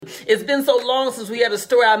It's been so long since we had a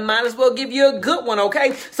story. I might as well give you a good one,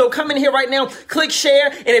 okay? So come in here right now, click share.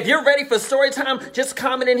 And if you're ready for story time, just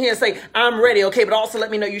comment in here and say, I'm ready, okay? But also let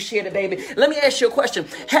me know you shared it, baby. Let me ask you a question.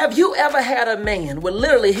 Have you ever had a man where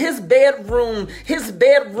literally his bedroom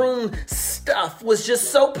stuff was just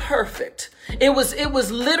so perfect? It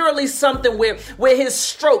was literally something where his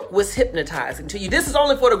stroke was hypnotizing to you. This is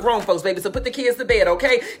only for the grown folks, baby. So put the kids to bed,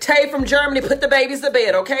 okay? Tay from Germany, put the babies to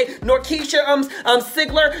bed, okay? Norkeisha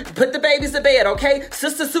Sigler, put the babies to bed, okay?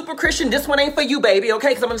 Sister Super Christian, this one ain't for you, baby, okay?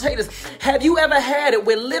 Because I'm gonna tell you this. Have you ever had it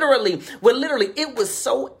where literally it was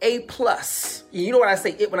so A+? You know what I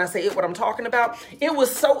say it when I say it, what I'm talking about? It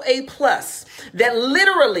was so A+ that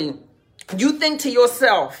literally you think to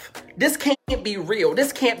yourself, this can't be real.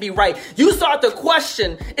 This can't be right. You start to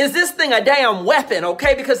question, is this thing a damn weapon,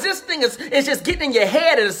 okay? Because this thing is just getting in your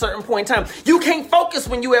head at a certain point in time. You can't focus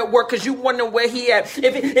when you at work because you wonder where he at.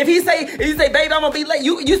 If he say, baby, I'm going to be late,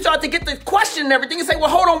 you start to get the question and everything. You say, well,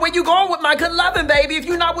 hold on, where you going with my good loving, baby? If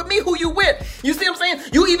you're not with me, who you with? You see what I'm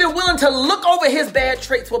saying? You even willing to look over his bad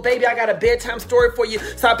traits. Well, baby, I got a bedtime story for you.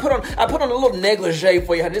 So I put on a little negligee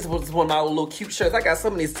for you. This was one of my little cute shirts. I got so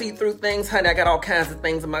many see-through things, honey. I got all kinds of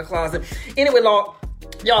things in my closet. Anyway, Lord,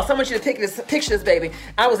 y'all, so I want you to picture this, baby.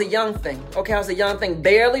 I was a young thing, okay? I was a young thing,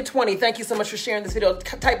 barely 20. Thank you so much for sharing this video.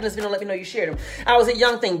 Type in this video and let me know you shared it. I was a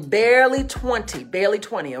young thing, barely 20,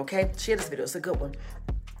 okay? Share this video. It's a good one.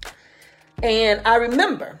 And I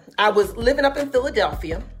remember I was living up in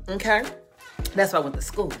Philadelphia, okay? That's why I went to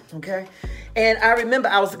school, okay? And I remember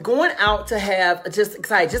I was going out to have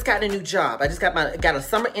because I just got a new job. I just got a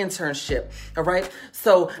summer internship. All right.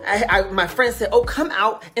 So my friend said, oh, come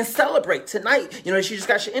out and celebrate tonight. You know, she just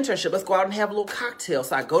got your internship. Let's go out and have a little cocktail.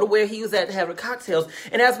 So I go to where he was at to have the cocktails.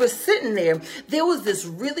 And as we're sitting there was this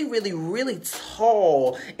really, really, really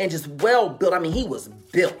tall and just well built. I mean, he was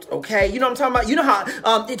built. Okay. You know what I'm talking about? You know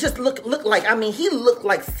how it just looked like, I mean, he looked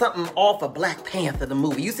like something off of Black Panther, the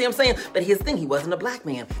movie. You see what I'm saying? But his thing, he wasn't a black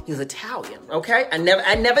man. He was Italian. Okay, I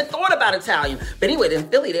never thought about Italian, but anyway, in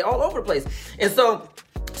Philly, they're all over the place. And so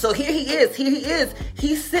here he is,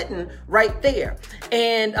 he's sitting right there,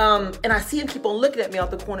 and I see him keep on looking at me out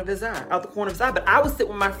the corner of his eye. But I was sitting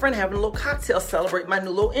with my friend having a little cocktail, celebrate my new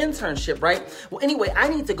little internship, right? Well, anyway, I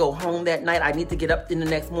need to go home that night. I need to get up in the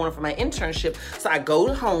next morning for my internship, so I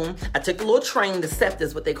go home. I took the little train, the SEPTA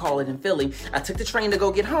is what they call it in Philly. I took the train to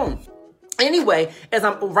go get home. Anyway,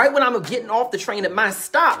 when I'm getting off the train at my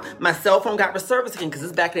stop, my cell phone got reserved again because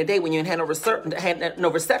it's back in the day when you had no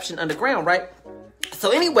reception underground, right? So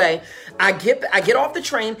anyway, I get off the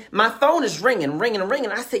train. My phone is ringing.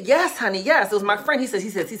 I said, yes, honey, yes. It was my friend. He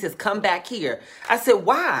says, come back here. I said,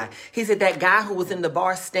 why? He said, that guy who was in the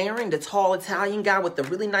bar staring, the tall Italian guy with the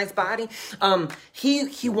really nice body,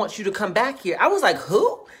 he wants you to come back here. I was like,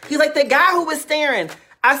 who? He's like, the guy who was staring.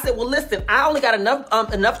 I said, well, listen, I only got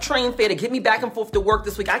enough train fare to get me back and forth to work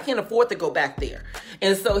this week. I can't afford to go back there.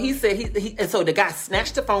 And so he said, and so the guy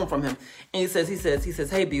snatched the phone from him. And he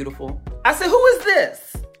says, hey, beautiful. I said, who is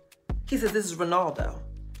this? He says, this is Ronaldo.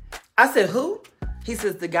 I said, who? He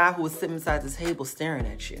says, the guy who was sitting beside this table staring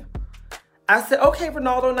at you. I said, okay,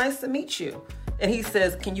 Ronaldo, nice to meet you. And he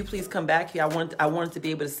says, can you please come back here? I wanted to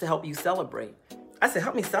be able to help you celebrate. I said,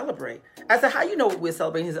 help me celebrate. I said, how you know what we're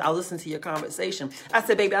celebrating? He said, I'll listen to your conversation. I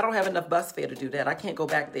said, baby, I don't have enough bus fare to do that. I can't go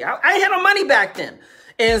back there. I ain't had no money back then.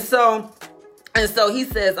 And so he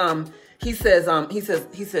says,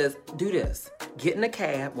 do this. Get in a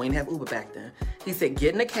cab. We didn't have Uber back then. He said,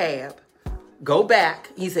 get in a cab, go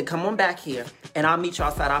back. He said, come on back here, and I'll meet you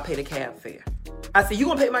outside. I'll pay the cab fare. I said, you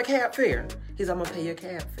gonna pay my cab fare? He said, I'm gonna pay your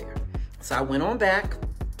cab fare. So I went back,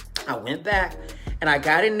 and I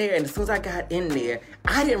got in there, and as soon as I got in there,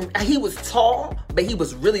 he was tall, but he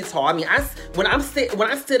was really tall. I mean, when I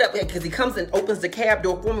stood up, because he comes and opens the cab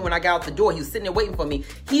door for me when I got out the door, he was sitting there waiting for me.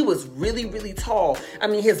 He was really, really tall. I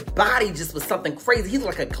mean, his body just was something crazy. He's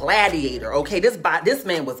like a gladiator, okay? This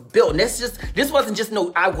man was built. And this wasn't just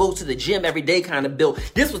no, I go to the gym every day kind of built.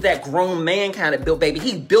 This was that grown man kind of built, baby.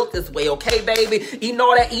 He built this way, okay, baby? Eating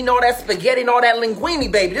all that spaghetti and all that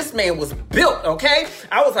linguine, baby. This man was built, okay?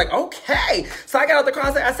 I was like, okay. So I got out the car,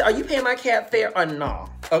 I said, are you paying my cab fare or no?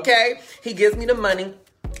 Okay? He gives me the money.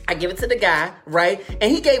 I give it to the guy, right? And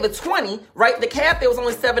he gave it 20, right? The cab fare was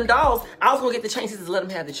only $7. I was going to get the change. He says, let him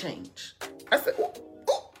have the change. I said, ooh,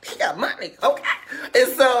 he got money. Okay. And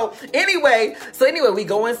so anyway, we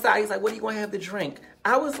go inside. He's like, what are you going to have to drink?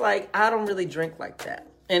 I was like, I don't really drink like that.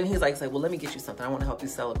 And he's like, well, let me get you something. I want to help you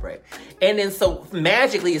celebrate. And then so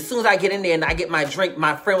magically, as soon as I get in there and I get my drink,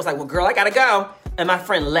 my friend was like, well, girl, I got to go. And my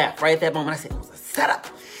friend left right at that moment. I said, it was a setup.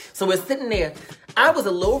 So we're sitting there. I was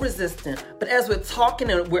a little resistant, but as we're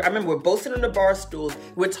talking, and I remember we're both sitting on the bar stools,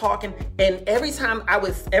 we're talking, and every time I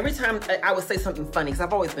would say something funny, because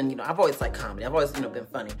I've always been, I've always liked comedy, I've always, been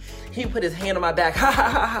funny. He would put his hand on my back, ha ha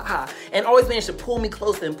ha ha ha, and always managed to pull me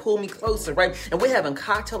closer and pull me closer, right? And we're having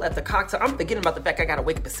cocktail after cocktail. I'm forgetting about the fact I gotta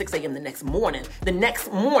wake up at 6 a.m. the next morning,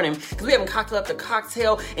 because we're having cocktail after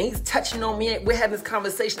cocktail, and he's touching on me, and we're having this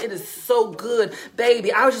conversation. It is so good,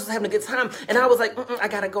 baby. I was just having a good time, and I was like, I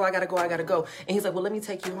gotta go. And he's like, well, let me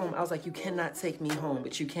take you home. I was like, you cannot take me home,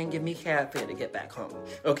 but you can give me cab fare to get back home.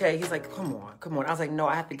 Okay? He's like, come on. I was like, no,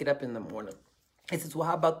 I have to get up in the morning. He says, well,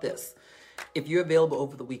 how about this? If you're available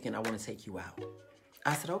over the weekend, I want to take you out.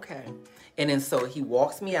 I said, okay. And then so he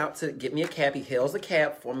walks me out to get me a cab. He hails a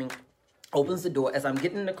cab for me. Opens the door. As I'm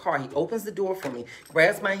getting in the car, he opens the door for me,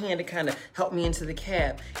 grabs my hand to kind of help me into the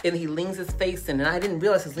cab, and he leans his face in, and I didn't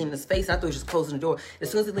realize he was leaning his face. I thought he was just closing the door. As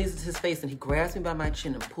soon as he leans his face in, he grabs me by my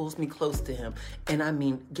chin and pulls me close to him, and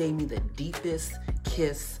gave me the deepest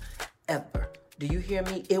kiss ever. Do you hear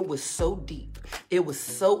me? It was so deep. It was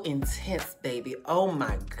so intense, baby. Oh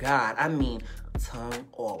my God. Tongue,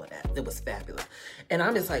 all of that. It was fabulous. And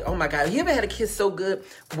I'm just like, oh my God. You ever had a kiss so good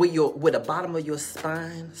where the bottom of your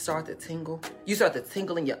spine start to tingle? You start to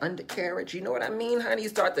tingle in your undercarriage. You know what I mean, honey? You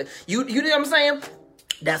know what I'm saying?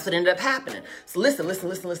 That's what ended up happening. So listen,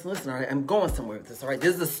 all right? I'm going somewhere with this, all right?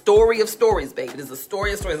 This is a story of stories, baby. This is a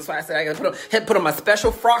story of stories. That's why I said I gotta put on my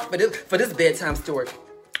special frock for this bedtime story.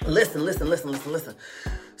 Listen.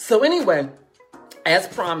 So anyway, as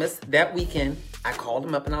promised, that weekend, I called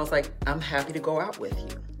him up and I was like, I'm happy to go out with you.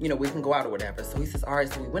 We can go out or whatever. So he says, all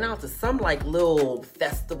right. So we went out to some little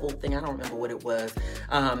festival thing. I don't remember what it was.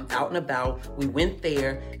 Out and about. We went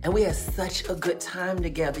there and we had such a good time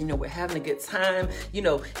together. We're having a good time.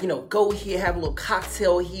 Go here, have a little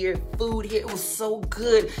cocktail here, food here. It was so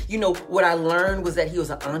good. What I learned was that he was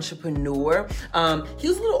an entrepreneur. He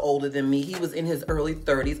was a little older than me. He was in his early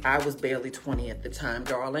 30s. I was barely 20 at the time,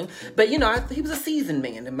 darling. But, he was a seasoned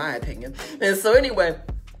man, in my opinion. And so anyway,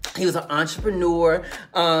 he was an entrepreneur.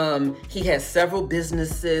 He had several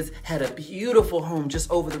businesses, had a beautiful home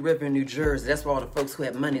just over the river in New Jersey. That's where all the folks who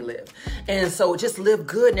had money live. And so just lived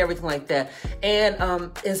good and everything like that. And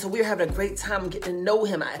so we were having a great time getting to know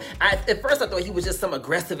him. At first I thought he was just some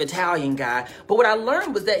aggressive Italian guy. But what I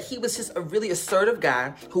learned was that he was just a really assertive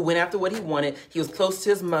guy who went after what he wanted. He was close to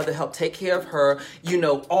his mother, helped take care of her,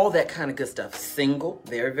 all that kind of good stuff. Single,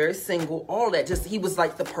 very, very single, all that. Just, he was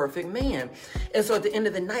like the perfect man. And so at the end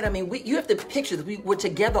of the night, you have to picture that we were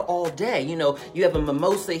together all day. You have a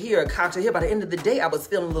mimosa here, a cocktail here. By the end of the day, I was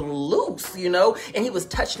feeling a little loose, and he was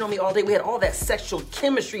touching on me all day. We had all that sexual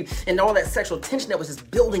chemistry and all that sexual tension that was just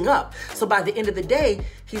building up. So by the end of the day,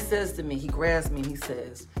 he says to me, he grabs me and he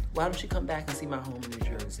says, why don't you come back and see my home in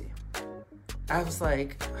New Jersey? I was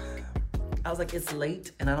like, it's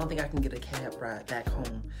late and I don't think I can get a cab ride back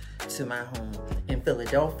home to my home in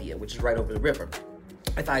Philadelphia, which is right over the river.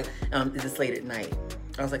 It's late at night.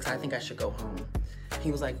 I was like, so I think I should go home.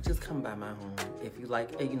 He was like, just come by my home. If you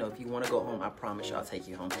like, if you want to go home, I promise you I'll take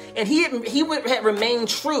you home. And he had remained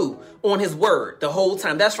true on his word the whole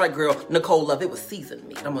time. That's right, girl. Nicole Love, it was seasoned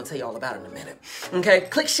meat. I'm going to tell you all about it in a minute. Okay?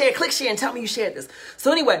 Click share, and tell me you shared this.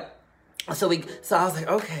 So anyway, so I was like,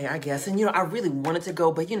 okay, I guess. And, I really wanted to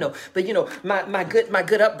go, but my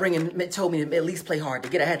good upbringing told me to at least play hard to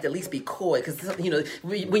get. I had to at least be coy because,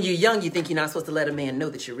 when you're young, you think you're not supposed to let a man know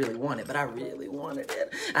that you really want it, but I really wanted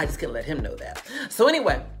it. I just couldn't let him know that. So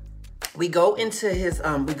anyway, we go into his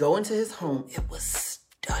home. It was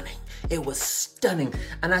stunning. It was stunning.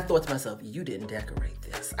 And I thought to myself, you didn't decorate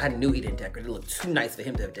this. I knew he didn't decorate it. It looked too nice for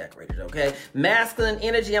him to have decorated, okay? Masculine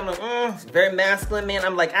energy. I'm like, very masculine, man.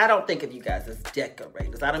 I'm like, I don't think of you guys as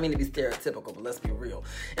decorators. I don't mean to be stereotypical, but let's be real.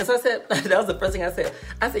 And so I said, that was the first thing I said.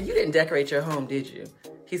 I said, you didn't decorate your home, did you?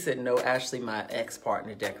 He said, no, actually my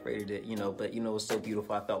ex-partner decorated it, but it was so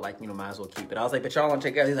beautiful. I felt like, might as well keep it. I was like, but y'all want to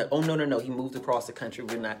check it out? He's like, oh, no. He moved across the country.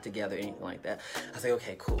 We're not together, anything like that. I was like,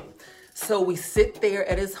 okay, cool. So we sit there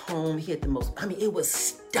at his home. He had the most, it was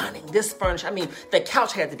stunning. This furniture, the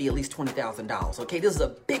couch had to be at least $20,000, okay? This is a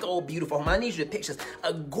big old beautiful home. I need you to picture this.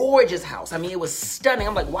 A gorgeous house. It was stunning.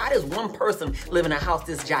 I'm like, why does one person live in a house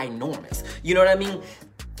this ginormous? You know what I mean?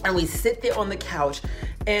 And we sit there on the couch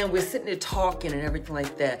and we're sitting there talking and everything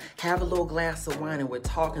like that. Have a little glass of wine and we're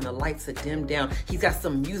talking. The lights are dimmed down. He's got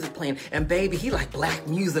some music playing. And baby, he like black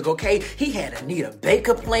music, okay? He had Anita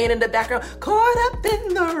Baker playing in the background. Caught up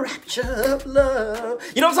in the rapture of love.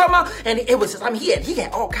 You know what I'm talking about? And it was just, he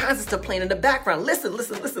had all kinds of stuff playing in the background. Listen.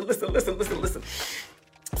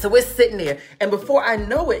 So we're sitting there, and before I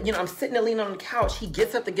know it, I'm sitting there leaning on the couch. He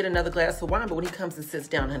gets up to get another glass of wine, but when he comes and sits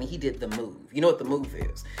down, honey, he did the move. You know what the move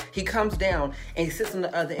is? He comes down, and he sits on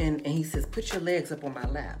the other end, and he says, put your legs up on my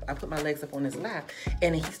lap. I put my legs up on his lap,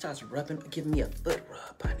 and then he starts giving me a foot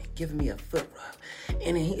rub, honey, giving me a foot rub.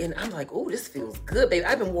 And I'm like, oh, this feels good, baby.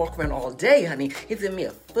 I've been walking around all day, honey. He's giving me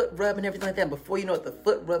a foot rub and everything like that. And before you know it, the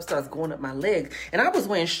foot rub starts going up my legs, and I was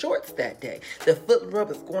wearing shorts that day. The foot rub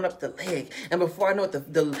is going up the leg, and before I know it,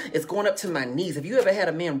 it's going up to my knees. If you ever had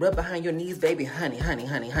a man rub behind your knees, baby, honey,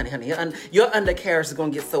 your undercarriage is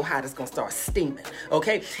going to get so hot it's going to start steaming,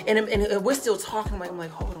 okay? And we're still talking. I'm like,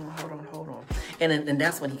 hold on. And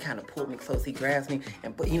that's when he kind of pulled me close. He grabs me,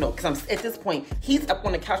 and because I'm at this point, he's up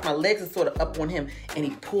on the couch. My legs are sort of up on him, and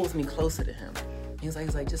he pulls me closer to him. He's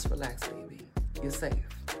like, just relax, baby. You're safe.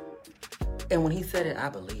 And when he said it, I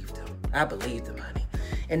believed him. Honey.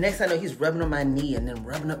 And next I know, he's rubbing on my knee and then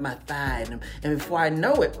rubbing up my thigh. And before I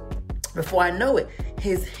know it,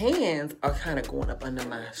 his hands are kind of going up under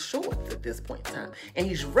my shorts at this point in time. And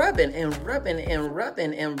he's rubbing. And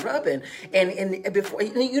before,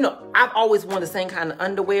 I've always worn the same kind of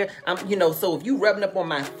underwear. So if you rubbing up on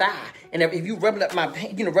my thigh, and if you rubbing up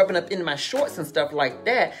rubbing up into my shorts and stuff like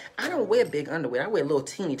that, I don't wear big underwear. I wear little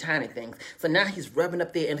teeny tiny things. So now he's rubbing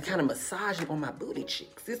up there and kind of massaging on my booty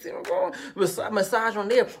cheeks. You see what I'm going? Massage on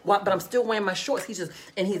there, but I'm still wearing my shorts.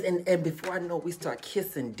 And before I know it, we start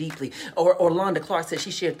kissing deeply. Or Londa Clark said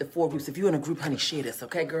she shared the 4 groups. If you're in a group, honey, share this,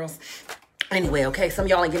 okay, girls? Anyway, okay, some of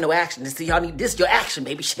y'all ain't getting no action. So y'all need this, your action,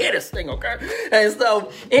 baby. Share this thing, okay? And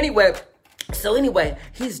so, anyway,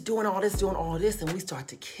 he's doing all this, and we start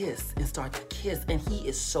to kiss, and he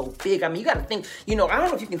is so big. I mean, you got to think, I don't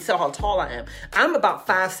know if you can tell how tall I am. I'm about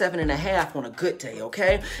 5'7.5" on a good day,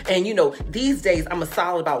 okay? And, these days, I'm a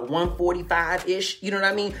solid about 145-ish, you know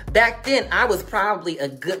what I mean? Back then, I was probably a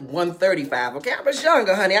good 135, okay? I was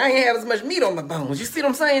younger, honey. I ain't have as much meat on my bones. You see what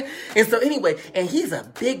I'm saying? And so, anyway, and he's a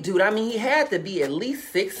big dude. I mean, he had to be at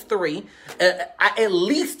least 6'3", at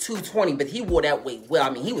least 220, but he wore that weight well. I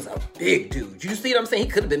mean, he was a big dude. You see what I'm saying? He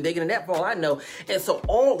could have been bigger than that for all I know. And so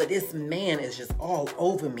all of this man is just all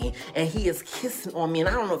over me, and he is kissing on me. And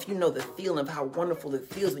I don't know if you know the feeling of how wonderful it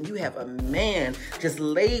feels when you have a man just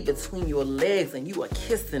laid between your legs and you are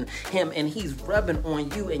kissing him and he's rubbing on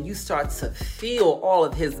you, and you start to feel all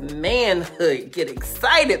of his manhood get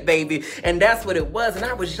excited, baby. And that's what it was. And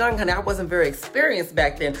I was young, honey. I wasn't very experienced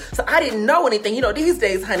back then, so I didn't know anything. These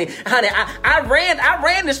days, honey, I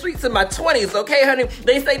ran the streets in my 20s, okay, honey?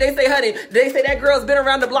 They say, honey, that girl's been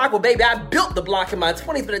around the block. Well, baby, I built the block in my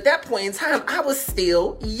 20s, but at that point in time, I was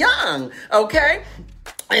still young, okay?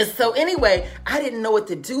 And so anyway, I didn't know what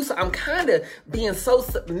to do. So I'm kind of being so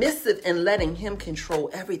submissive and letting him control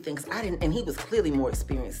everything. And he was clearly more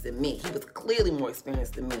experienced than me.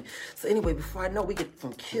 So anyway, before I know, we get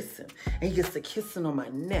from kissing, and he gets to kissing on my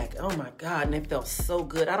neck. Oh my God. And it felt so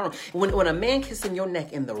good. When a man kissing your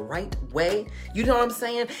neck in the right way, you know what I'm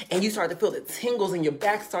saying? And you start to feel the tingles and your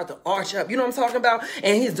back start to arch up. You know what I'm talking about?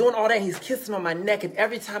 And he's doing all that. And he's kissing on my neck. And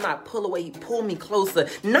every time I pull away, he pulled me closer,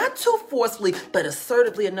 not too forcefully, but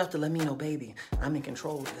assertively enough to let me know, baby, I'm in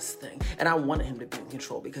control of this thing. And I wanted him to be in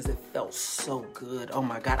control because it felt so good. Oh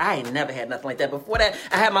my God, I ain't never had nothing like that. Before that,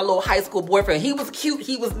 I had my little high school boyfriend. He was cute,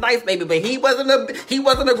 he was nice, baby, but he wasn't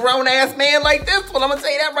a grown ass man like this one. I'm gonna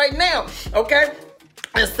tell you that right now, okay?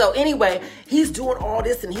 And so anyway, he's doing all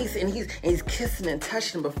this, and he's kissing and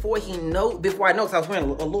touching. Before I know, because I was wearing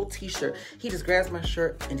a little t-shirt, he just grabs my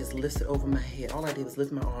shirt and just lifts it over my head. All I did was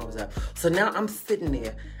lift my arms up. So now I'm sitting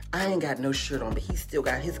there. I ain't got no shirt on, but he still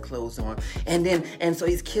got his clothes on. And so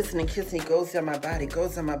he's kissing and kissing. He goes down my body,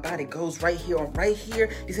 goes right here.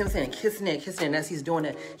 You see what I'm saying? Kissing it. And as he's doing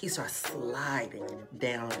that, he starts sliding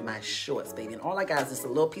down my shorts, baby. And all I got is just a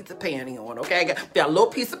little piece of panty on, okay? I got a little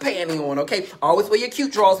piece of panty on, okay? Always wear your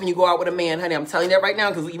cute drawers when you go out with a man, honey. I'm telling you that right now,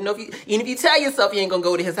 because even if you tell yourself you ain't gonna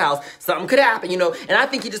go to his house, something could happen, And I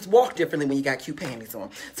think you just walk differently when you got cute panties on.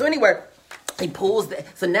 So anyway, he pulls that.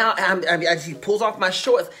 So now he pulls off my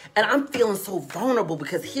shorts, and I'm feeling so vulnerable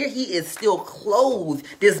because here he is still clothed,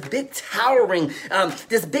 this big towering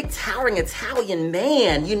Italian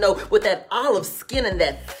man, with that olive skin and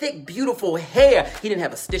that thick, beautiful hair. He didn't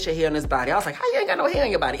have a stitch of hair on his body. I was like, how you ain't got no hair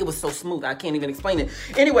on your body? It was so smooth, I can't even explain it.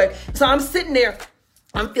 Anyway, so I'm sitting there.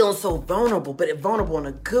 I'm feeling so vulnerable, but vulnerable in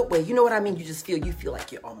a good way. You know what I mean? You feel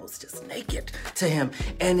like you're almost just naked to him.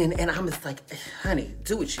 And I'm just like, honey,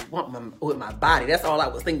 do what you want with my body. That's all I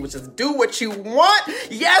was thinking, was just do what you want.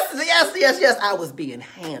 Yes. I was being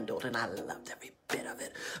handled, and I loved every bit of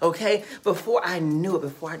it, okay? Before I knew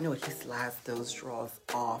it, he slides those drawers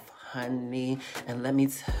off, honey. And let me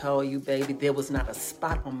tell you, baby, there was not a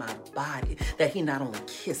spot on my body that he not only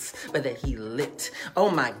kissed, but that he licked. Oh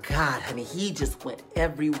my God, honey, he just went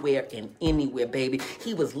everywhere and anywhere, baby.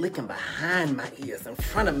 He was licking behind my ears, in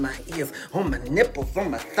front of my ears, on my nipples,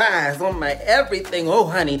 on my thighs, on my everything. Oh,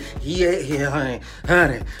 honey, he ate here, honey,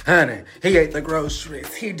 he ate the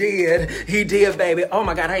groceries. He did, baby. Oh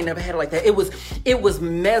my God, I ain't never had it like that. It was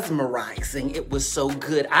mesmerizing. It was so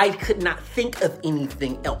good. I could not think of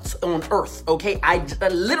anything else on earth, okay? I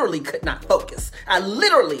literally could not focus.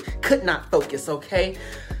 Okay?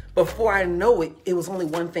 Before I know it, it was only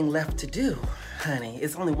one thing left to do, honey.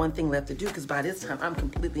 It's only one thing left to do, because by this time, I'm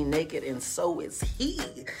completely naked, and so is he.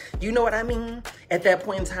 You know what I mean? At that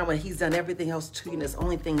point in time, when he's done everything else to you, and the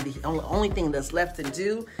only thing that's left to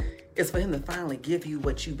do is for him to finally give you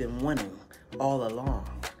what you've been wanting all along.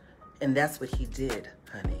 And that's what he did,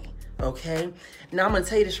 honey. Okay? Now, I'm going to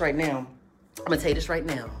tell you this right now.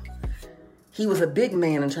 He was a big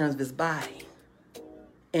man in terms of his body.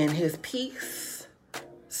 And his peace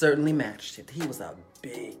certainly matched it. He was a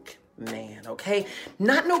big man, okay?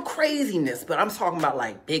 Not no craziness, but I'm talking about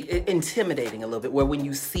like big, intimidating a little bit, where when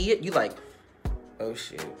you see it, you like, oh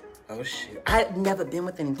shoot. I've never been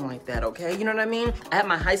with anything like that, okay? You know what I mean? I had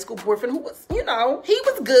my high school boyfriend who was, he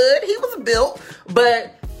was good. He was built,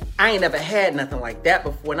 but I ain't never had nothing like that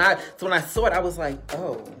before. So when I saw it, I was like,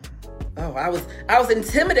 oh, I was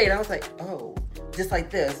intimidated. I was like, oh, just like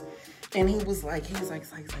this. And he was like,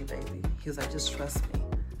 baby. He was like, just trust me.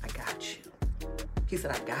 I got you. He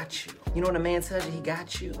said, I got you. You know when a man tells you he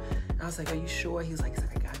got you? I was like, are you sure? He said,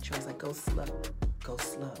 I got you. I was like, go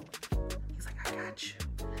slow. He's like, I got you.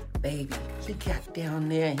 Baby, he got down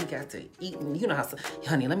there and he got to eat. And you know how,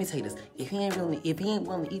 honey, let me tell you this. If he ain't willing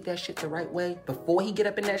to eat that shit the right way, before he get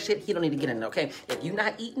up in that shit, he don't need to get in it, okay? If you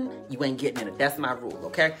not eating, you ain't getting in it. That's my rule,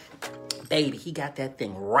 okay? Baby, he got that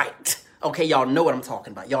thing right. Okay, y'all know what I'm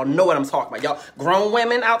talking about. Y'all grown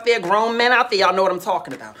women out there, grown men out there, y'all know what I'm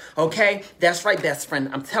talking about. Okay? That's right, best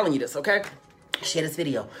friend. I'm telling you this, okay? Share this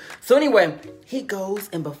video. So anyway, he goes,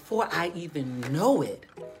 and before I even know it,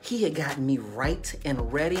 he had gotten me right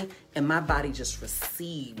and ready, and my body just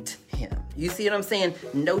received him. You see what I'm saying?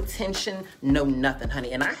 No tension, no nothing,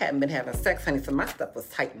 honey. And I hadn't been having sex, honey, so my stuff was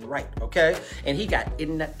tight and right, okay? And he got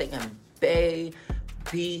in that thing, and baby,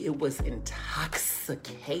 it was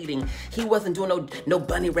intoxicating. He wasn't doing no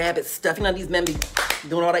bunny rabbit stuff. You know, these men be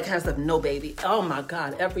doing all that kind of stuff. No, baby. Oh my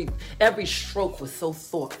God. Every stroke was so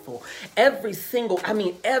thoughtful. Everything.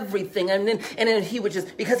 And then he would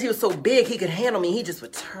just, because he was so big, he could handle me. He just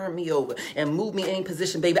would turn me over and move me in any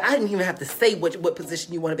position, baby. I didn't even have to say what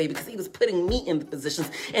position you wanted, baby, because he was putting me in the positions.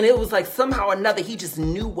 And it was like somehow or another, he just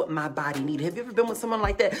knew what my body needed. Have you ever been with someone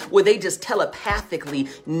like that, where they just telepathically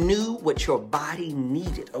knew what your body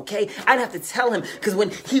needed, okay? I'd have to tell him, because when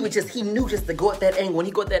he knew just to go at that angle. When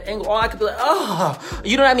he go at that angle, all I could be like, oh,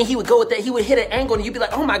 you know what I mean? He would go with that, he would hit an angle, and you'd be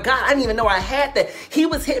like, oh my God, I didn't even know I had that. He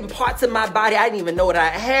was hitting parts of my body I didn't even know what I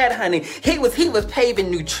had, honey. He was paving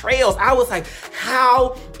new trails. I was like,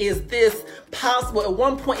 how is this possible? At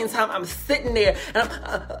one point in time, I'm sitting there, and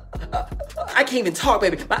I can't even talk,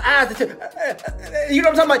 baby. My eyes are, you know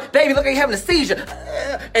what I'm talking about? Baby, look like you're having a seizure.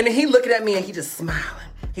 And then he looking at me, and he just smiling.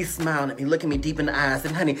 He's smiling at me, looking me deep in the eyes.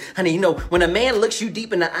 And honey, you know, when a man looks you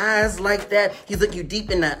deep in the eyes like that, he's looking you deep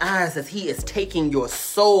in the eyes as he is taking your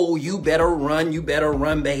soul. You better run,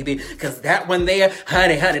 baby. Because that one there,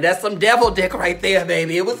 honey, that's some devil dick right there,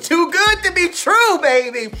 baby. It was too good to be true,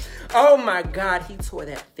 baby. Oh my God, he tore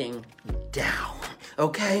that thing down,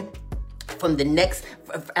 okay?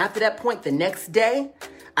 After that point, the next day,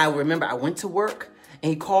 I remember I went to work and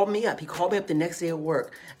he called me up. He called me up the next day at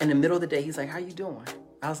work. In the middle of the day, he's like, how you doing?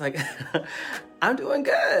 I was like, I'm doing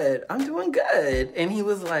good. And he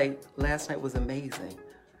was like, last night was amazing.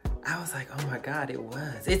 I was like, oh my God, it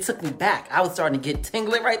was. It took me back. I was starting to get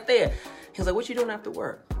tingling right there. He was like, what you doing after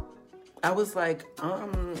work? I was like,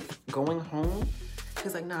 going home. He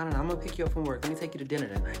was like, no, I'm gonna pick you up from work. Let me take you to dinner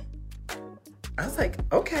tonight. I was like,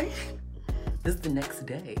 okay. This is the next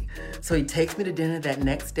day. So he takes me to dinner that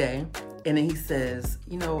next day. And then he says,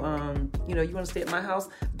 you want to stay at my house?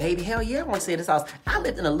 Baby, hell yeah, I want to stay at this house. I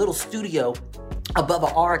lived in a little studio above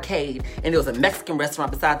an arcade, and there was a Mexican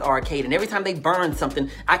restaurant beside the arcade, and every time they burned something,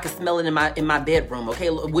 I could smell it in my bedroom, okay,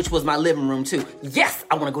 which was my living room too. Yes,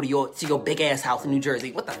 I want to go to your big ass house in New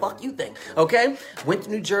Jersey. What the fuck you think? Okay, went to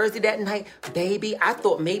New Jersey that night, baby. I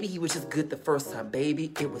thought maybe he was just good the first time,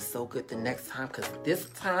 baby. It was so good the next time, because this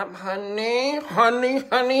time, honey,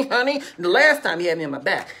 the last time he had me on my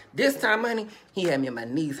back. This time, honey, He had me on my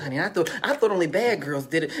knees, honey. I thought only bad girls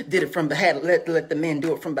did it from behind. Let the men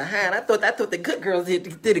do it from behind. I thought the good girls did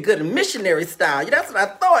it good in missionary style. That's what I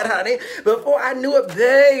thought, honey. Before I knew it,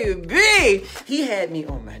 baby, he had me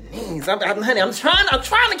on my knees. Honey, I'm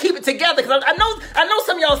trying to keep it together because I know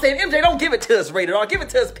some of y'all saying, MJ, don't give it to us rated R, give it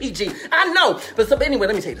to us PG. I know, but anyway,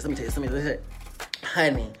 let me tell you this.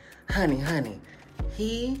 Honey,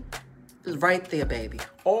 he was right there, baby.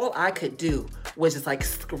 All I could do was just like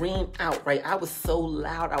scream out, right? I was so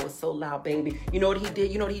loud, baby. You know what he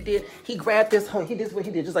did? He grabbed this, he did what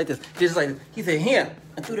he did, just like this. He said, here,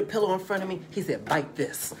 and threw the pillow in front of me. He said, bite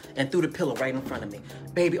this, and threw the pillow right in front of me.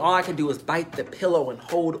 Baby, all I could do was bite the pillow and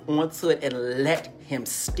hold onto it and let him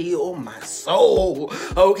steal my soul.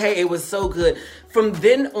 Okay, it was so good. From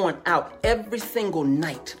then on out, every single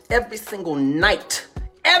night,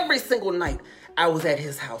 I was at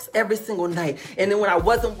his house every single night. And then when I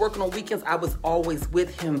wasn't working on weekends, I was always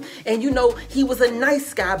with him. And he was a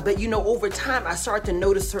nice guy, but over time, I started to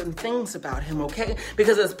notice certain things about him, okay?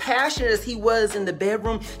 Because as passionate as he was in the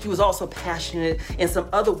bedroom, he was also passionate in some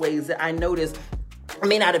other ways that I noticed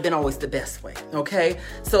may not have been always the best way, okay?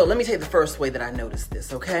 So let me tell you the first way that I noticed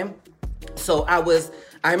this, okay? So I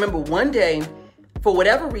remember one day, for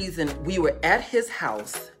whatever reason, we were at his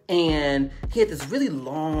house, and he had this really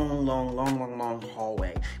long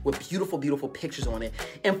hallway with beautiful pictures on it.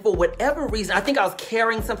 And for whatever reason, I think I was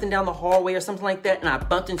carrying something down the hallway or something like that, and I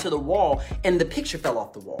bumped into the wall, and the picture fell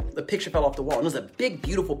off the wall. And it was a big,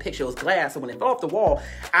 beautiful picture. It was glass, and when it fell off the wall,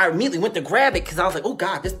 I immediately went to grab it because I was like, oh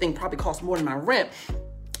God, this thing probably cost more than my rent.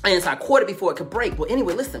 And so I caught it before it could break. Well,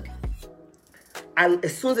 anyway, listen.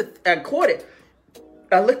 As soon as I caught it,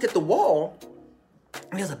 I looked at the wall,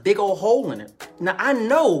 and there's a big old hole in it. Now, I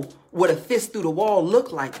know what a fist through the wall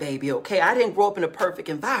looked like, baby, okay? I didn't grow up in a perfect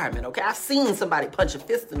environment, okay? I've seen somebody punch a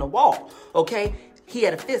fist in the wall, okay? He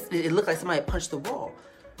had a fist. It looked like somebody punched the wall.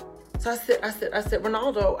 So I said,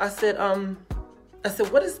 Ronaldo, I said,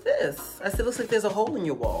 what is this? I said, looks like there's a hole in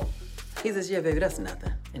your wall. He says, yeah, baby, that's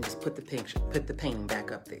nothing. And just put the painting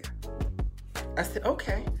back up there. I said,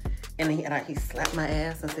 okay. And he slapped my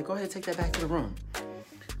ass and said, go ahead, take that back to the room.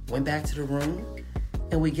 Went back to the room.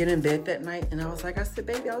 And we get in bed that night, and I said,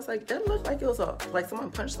 baby, that looked like it was like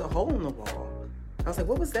someone punched a hole in the wall. I was like,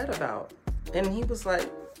 what was that about? And he was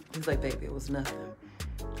like, baby, it was nothing.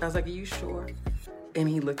 I was like, are you sure? And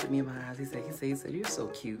he looked at me in my eyes. He said, you're so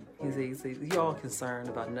cute. He said, you're all concerned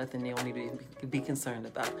about nothing they don't need to be concerned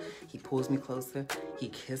about. He pulls me closer, he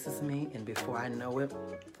kisses me, and before I know it,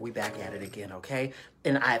 we back at it again, okay?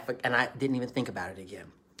 And I didn't even think about it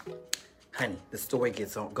again. Honey, the story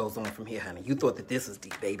goes on from here, honey. You thought that this was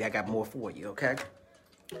deep, baby. I got more for you, okay?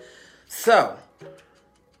 So,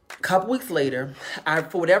 a couple weeks later,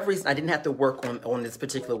 for whatever reason, I didn't have to work on this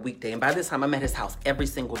particular weekday. And by this time, I'm at his house every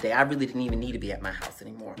single day. I really didn't even need to be at my house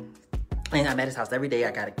anymore. And I'm at his house every day.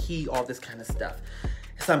 I got a key, all this kind of stuff.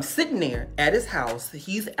 So I'm sitting there at his house.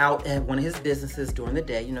 He's out at one of his businesses during the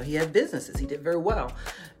day. He had businesses. He did very well.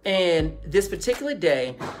 And this particular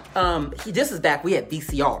day, this is back, we had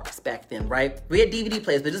VCRs back then, right? We had DVD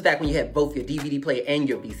players, but this is back when you had both your DVD player and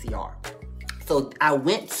your VCR. So I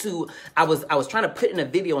was trying to put in a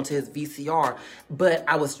video into his VCR, but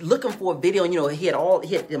I was looking for a video, and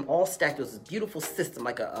he had them all stacked. It was this beautiful system,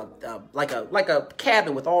 like a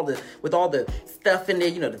cabinet with all the stuff in there,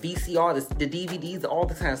 the VCR, the DVDs, all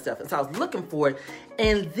the kind of stuff. And so I was looking for it,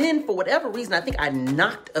 and then for whatever reason, I think I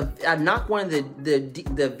knocked one of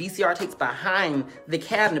the VCR tapes behind the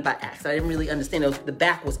cabinet by accident. I didn't really understand. The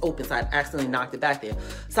back was open, so I accidentally knocked it back there.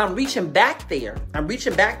 So I'm reaching back there,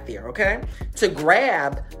 okay, to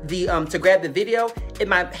grab the video, and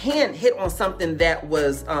my hand hit on something that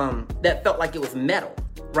was that felt like it was metal,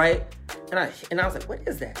 right? And I was like, what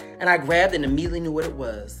is that? And I grabbed it and immediately knew what it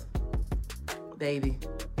was. Baby,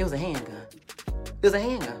 it was a handgun. It was a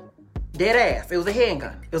handgun. Dead ass. It was a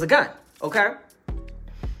handgun. It was a gun, okay?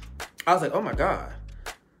 I was like, oh my God.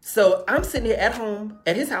 So I'm sitting here at home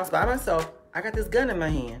at his house by myself. I got this gun in my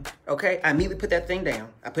hand, okay? I immediately put that thing down.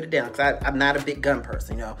 I put it down because I'm not a big gun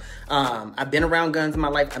person, I've been around guns in my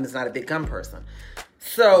life. I'm just not a big gun person.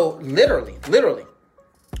 So literally,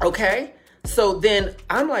 okay? So then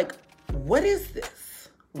I'm like, what is this?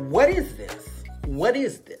 What is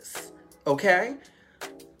this? Okay?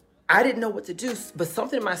 I didn't know what to do, but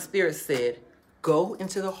something in my spirit said, go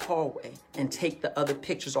into the hallway and take the other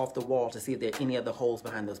pictures off the wall to see if there are any other holes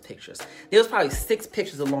behind those pictures. There was probably 6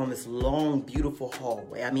 pictures along this long, beautiful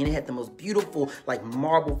hallway. I mean, it had the most beautiful,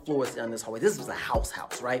 marble floors down this hallway. This was a house,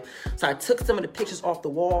 right? So I took some of the pictures off the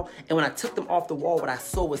wall, and when I took them off the wall, what I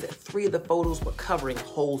saw was that 3 of the photos were covering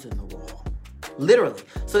holes in the wall. literally.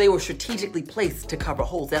 So they were strategically placed to cover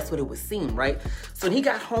holes. That's what it would seem, right? So when he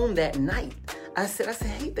got home that night, I said,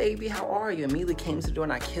 hey, baby, how are you? Immediately came to the door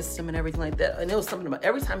and I kissed him and everything like that. And there was something about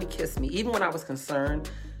every time he kissed me, even when I was concerned,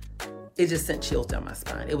 it just sent chills down my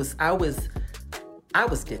spine. I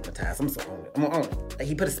was stigmatized. I'm so on it. Like,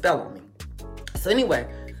 he put a spell on me. So anyway,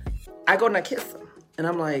 I go and I kiss him. And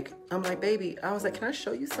I'm like, baby, I was like, can I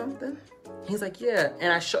show you something? He's like, yeah.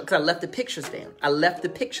 And because I left the pictures down.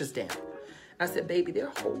 I said, baby, there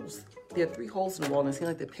are holes. There are 3 holes in the wall. And it seems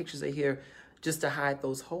like the pictures are here just to hide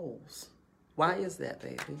those holes. Why is that,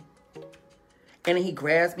 baby? And then he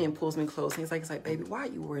grabs me and pulls me close. And he's like, baby, why are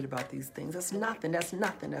you worried about these things? That's nothing. I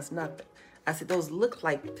said, those look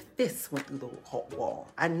like fists went through the wall.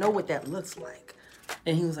 I know what that looks like.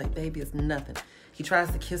 And he was like, baby, it's nothing. He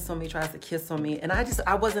tries to kiss on me. And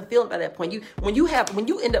I wasn't feeling by that point. When you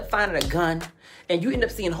end up finding a gun and you end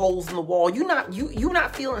up seeing holes in the wall, you're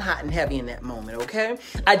not feeling hot and heavy in that moment, okay?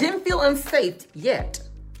 I didn't feel unsafe yet,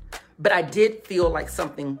 but I did feel like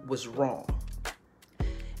something was wrong.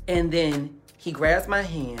 And then he grabs my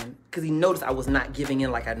hand because he noticed I was not giving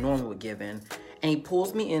in like I normally would give in. And he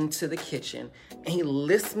pulls me into the kitchen and he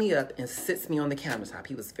lifts me up and sits me on the countertop.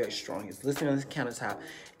 He was very strong. He was lifting me on the countertop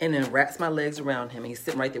and then wraps my legs around him. And he's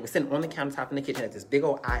sitting right there. We're sitting on the countertop in the kitchen at this big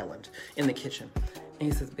old island in the kitchen.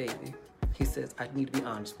 And he says, baby, he says, I need to be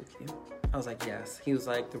honest with you. I was like, yes. He was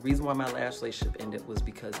like, the reason why my last relationship ended was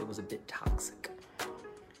because it was a bit toxic.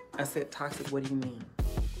 I said, toxic, what do you mean?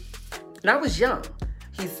 And I was young.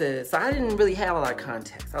 He said, so I didn't really have a lot of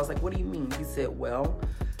context. I was like, what do you mean? He said, well,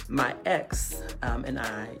 my ex and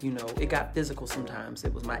I, it got physical sometimes.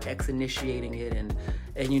 It was my ex initiating it. And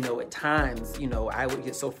at times, I would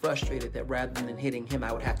get so frustrated that rather than hitting him,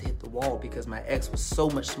 I would have to hit the wall because my ex was so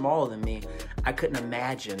much smaller than me. I couldn't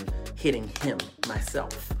imagine hitting him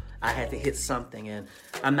myself. I had to hit something, and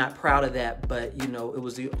I'm not proud of that, but it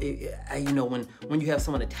was, when you have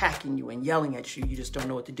someone attacking you and yelling at you, you just don't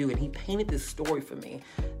know what to do. And he painted this story for me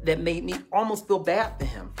that made me almost feel bad for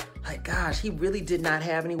him. Like, gosh, he really did not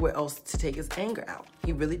have anywhere else to take his anger out.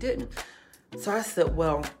 He really didn't. So I said,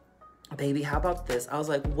 well, baby, how about this? I was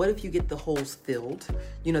like, what if you get the holes filled?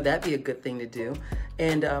 That'd be a good thing to do.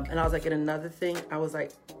 And I was like, and another thing, I was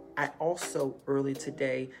like, I also early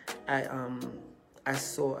today, I found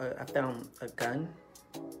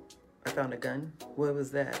a gun. What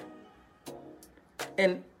was that?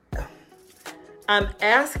 And I'm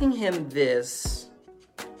asking him this,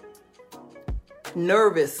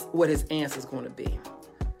 nervous what his answer is going to be.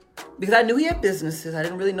 Because I knew he had businesses. I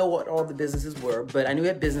didn't really know what all the businesses were, but I knew he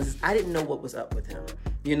had businesses. I didn't know what was up with him,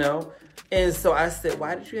 And so I said,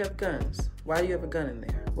 why did you have guns? Why do you have a gun in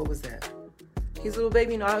there? What was that? He's a little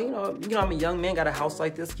baby, I'm a young man, got a house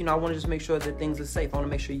like this. I want to just make sure that things are safe. I want to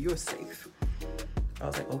make sure you're safe. I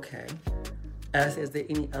was like, okay. And I said, is there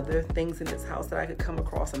any other things in this house that I could come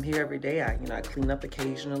across? I'm here every day. I clean up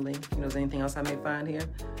occasionally. Is there anything else I may find here?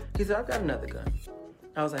 He said, I've got another gun.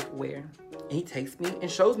 I was like, where? And he takes me and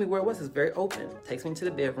shows me where it was. It's very open. Takes me into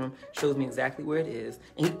the bedroom, shows me exactly where it is.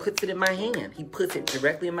 And he puts it in my hand. He puts it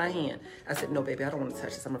directly in my hand. I said, no, baby, I don't want to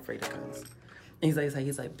touch this. I'm afraid of guns. And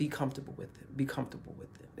he's like, be comfortable with it. Be comfortable with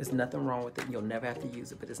it. There's nothing wrong with it. You'll never have to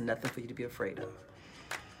use it, but there's nothing for you to be afraid of.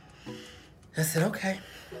 I said, okay.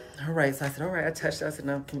 All right. So I said, all right. I touched it. I said,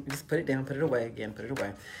 no, can you just put it down, put it away again, put it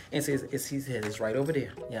away. And so he said, it's right over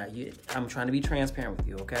there. Yeah, I'm trying to be transparent with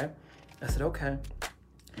you, okay? I said, okay.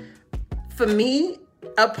 For me,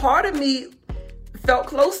 a part of me felt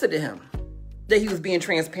closer to him, that he was being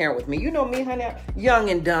transparent with me. You know me, honey, young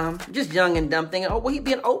and dumb, thinking, oh, well, he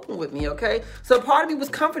being open with me, okay? So part of me was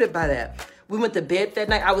comforted by that. We went to bed that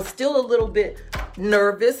night. I was still a little bit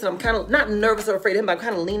nervous, and I'm kind of, not nervous or afraid of him, but I'm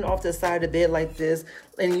kind of leaning off to the side of the bed like this,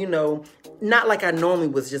 and not like I normally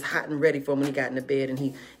was, just hot and ready for him when he got in the bed, and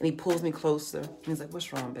he pulls me closer, and he's like,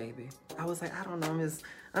 what's wrong, baby? I was like, I don't know, it's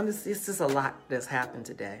just a lot that's happened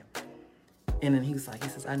today. And then he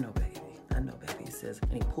says, I know, baby. He says,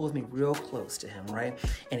 and he pulls me real close to him, right?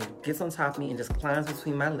 And he gets on top of me and just climbs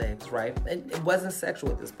between my legs, right? And it wasn't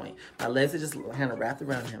sexual at this point. My legs are just kind of wrapped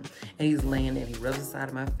around him. And he's laying there and he rubs the side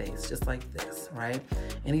of my face just like this, right?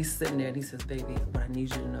 And he's sitting there and he says, baby, what I need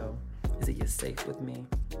you to know is that you're safe with me.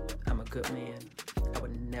 I'm a good man. I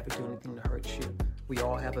would never do anything to hurt you. We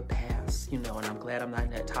all have a past, and I'm glad I'm not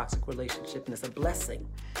in that toxic relationship. And it's a blessing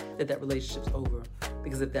that relationship's over.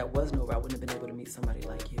 Because if that wasn't over, I wouldn't have been able to meet somebody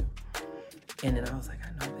like you. And then I was like,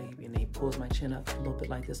 I know, baby. And then he pulls my chin up a little bit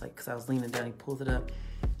like this, like, because I was leaning down. He pulls it up.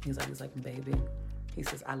 He's like, baby. He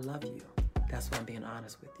says, I love you. That's why I'm being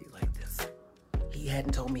honest with you like this. He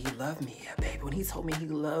hadn't told me he loved me yet, baby. When he told me he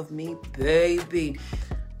loved me, baby,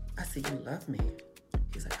 I said, you love me?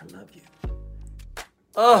 He's like, I love you.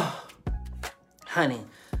 Oh, honey,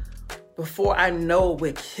 before I know,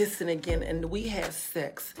 we're kissing again, and we had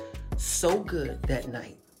sex so good that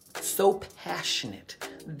night, so passionate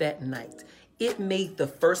that night. It made the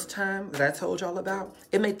first time that I told y'all about,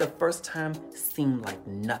 it made the first time seem like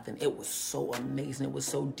nothing. It was so amazing. It was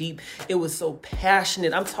so deep. It was so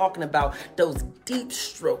passionate. I'm talking about those deep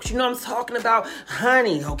strokes. You know what I'm talking about?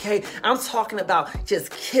 Honey, okay? I'm talking about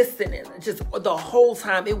just kissing it. Just the whole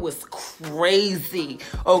time. It was crazy,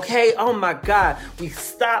 okay? Oh my God. We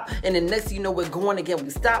stopped, and the next thing you know, we're going again.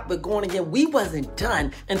 We stopped, we're going again. We wasn't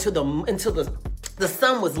done until the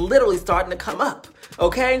sun was literally starting to come up,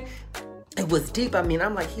 okay? It was deep. I mean,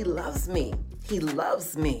 I'm like, he loves me. He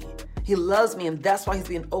loves me. He loves me, and that's why he's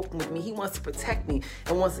being open with me. He wants to protect me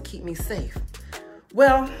and wants to keep me safe.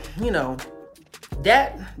 Well, you know,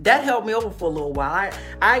 that held me over for a little while.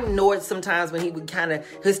 I ignored sometimes when he would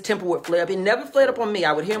his temper would flare up. He never flared up on me.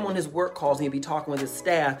 I would hear him on his work calls, and he'd be talking with his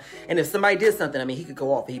staff. And if somebody did something, I mean, he could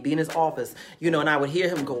go off. He'd be in his office, you know, and I would hear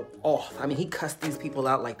him go off. I mean, he cussed these people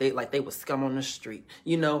out like they were scum on the street,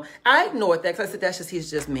 you know. I ignored that because I said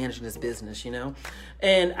he's just managing his business, you know.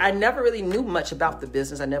 And I never really knew much about the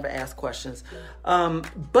business. I never asked questions.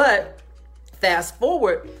 But fast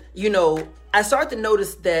forward, you know, I started to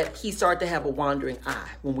notice that he started to have a wandering eye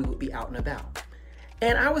when we would be out and about.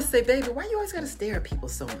 And I would say, baby, why you always got to stare at people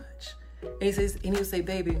so much? And he would say,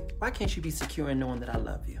 baby, why can't you be secure in knowing that I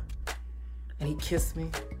love you? And he'd kiss me,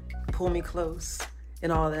 pull me close,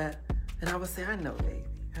 and all that. And I would say, I know, baby.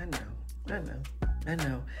 I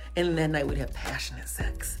know. And that night we'd have passionate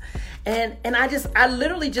sex. And I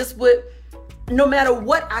literally just would, no matter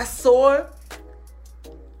what I saw,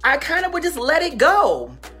 I kind of would just let it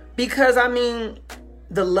go. Because, I mean,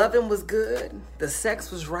 the loving was good. The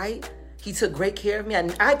sex was right. He took great care of me.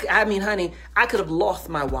 I mean, honey, I could have lost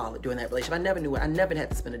my wallet during that relationship. I never knew it. I never had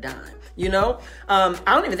to spend a dime, you know? I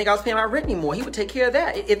don't even think I was paying my rent anymore. He would take care of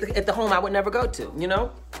that at the home I would never go to, you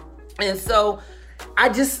know? And so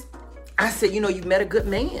I said, you know, you met a good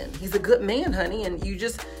man. He's a good man, honey, and you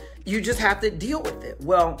just have to deal with it.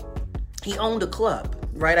 Well, he owned a club,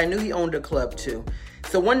 right? I knew he owned a club too.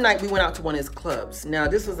 So one night we went out to one of his clubs. Now,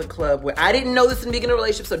 this was a club where I didn't know this in the beginning of the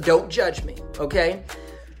relationship, so don't judge me, okay?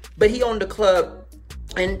 But he owned a club,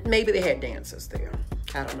 and maybe they had dancers there.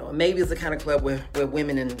 I don't know. Maybe it's the kind of club where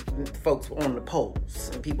women and folks were on the poles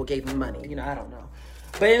and people gave him money. You know, I don't know.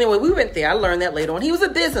 But anyway, we went there. I learned that later on. He was a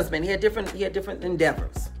businessman. He had different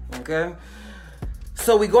endeavors, okay?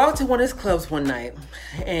 So we go out to one of his clubs one night,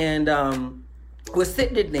 and we're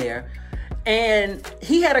sitting in there. And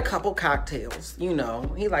he had a couple cocktails, you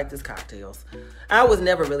know, he liked his cocktails. I was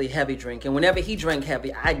never really heavy drinking. Whenever he drank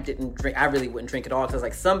heavy, I didn't drink. I really wouldn't drink at all. Cause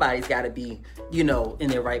like somebody's got to be, you know, in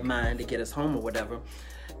their right mind to get us home or whatever.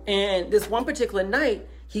 And this one particular night,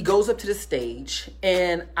 he goes up to the stage,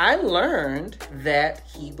 and I learned that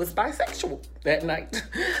he was bisexual that night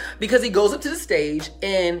because he goes up to the stage,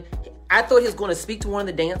 and I thought he was going to speak to one of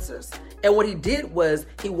the dancers. And what he did was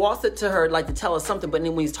he walks up to her like to tell her something, but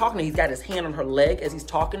then when he's talking to her, he's got his hand on her leg as he's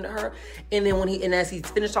talking to her. And then as he's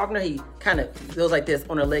finished talking to her, he kind of goes like this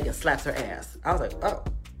on her leg and slaps her ass. I was like,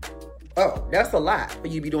 oh, that's a lot for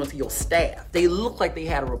you to be doing to your staff. They look like they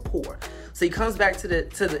had a rapport. So he comes back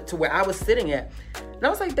to where I was sitting at, and I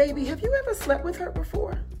was like, baby, have you ever slept with her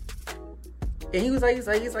before? And he's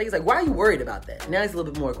like, why are you worried about that? Now he's a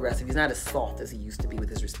little bit more aggressive. He's not as soft as he used to be with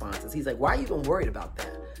his responses. He's like, why are you even worried about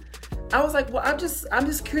that? I was like, well, I'm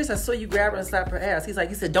just curious. I saw you grab her and slap her ass. He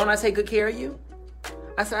said, don't I take good care of you?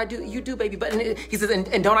 I said, I do. You do, baby. But he says,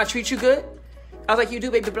 and don't I treat you good? I was like, you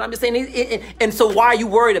do, baby. But I'm just saying, and so why are you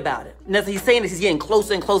worried about it? And as he's saying this, he's getting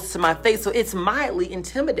closer and closer to my face. So it's mildly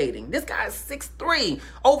intimidating. This guy is 6'3",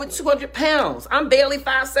 over 200 pounds. I'm barely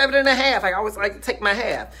 5'7" and a half. I always like to take my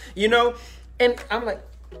half, you know? And I'm like,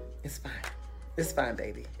 it's fine. It's fine,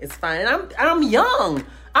 baby. It's fine. And I'm young.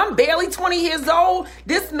 I'm barely 20 years old.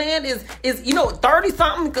 This man is 30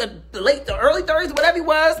 something, the early 30s, whatever he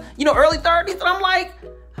was, early 30s. And I'm like,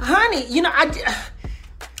 honey,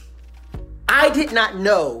 I did not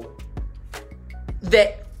know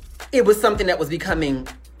that it was something that was becoming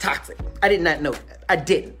toxic. I did not know that. I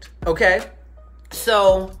didn't. Okay.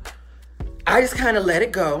 So I just kind of let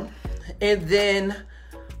it go. And then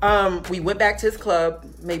we went back to his club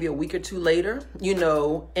maybe a week or two later,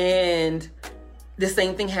 and the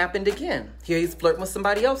same thing happened again. Here he's flirting with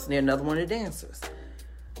somebody else near another one of the dancers.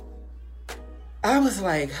 I was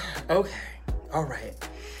like, okay, all right.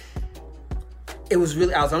 I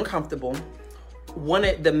was uncomfortable.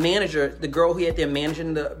 The manager, the girl who had there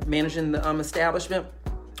managing the establishment,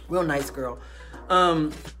 real nice girl.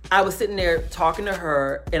 I was sitting there talking to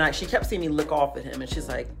her, and she kept seeing me look off at him, and she's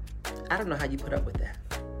like, I don't know how you put up with that.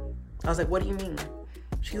 I was like, what do you mean?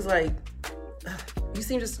 She's like, you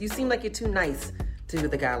seem like you're too nice to be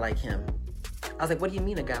with a guy like him. I was like, what do you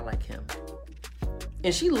mean a guy like him?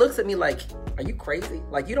 And she looks at me like, are you crazy?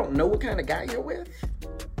 Like, you don't know what kind of guy you're with?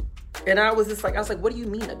 And I was like, what do you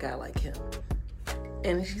mean a guy like him?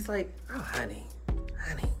 And she's like, oh, honey,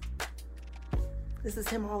 this is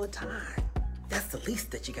him all the time. That's the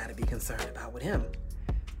least that you got to be concerned about with him.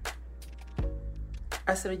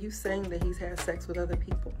 I said, are you saying that he's had sex with other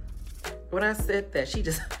people? When I said that, she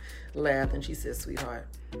just laughed and she said, sweetheart,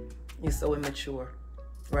 you're so immature,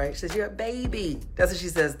 right? She says, you're a baby. That's what she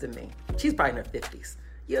says to me. She's probably in her 50s.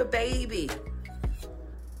 You're a baby.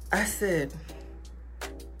 I said,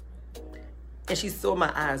 and she saw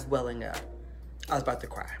my eyes welling up. I was about to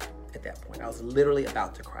cry at that point. I was literally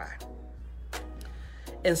about to cry.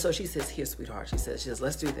 And so she says, here, sweetheart. She says,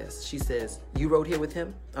 let's do this. She says, you rode here with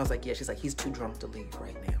him? I was like, yeah. She's like, he's too drunk to leave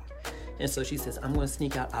right now. And so she says, I'm going to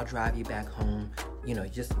sneak out. I'll drive you back home. You know,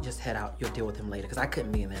 just head out. You'll deal with him later. Because I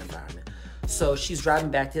couldn't be in that environment. So she's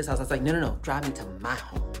driving back to his house. I was like, no. Drive me to my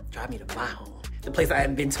home. Drive me to my home. The place I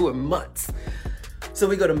hadn't been to in months. So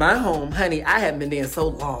we go to my home. Honey, I hadn't been there in so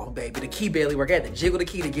long, baby. The key barely worked. I had to jiggle the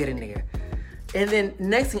key to get in there. And then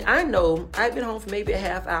next thing I know, I've been home for maybe a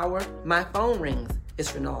half hour. My phone rings.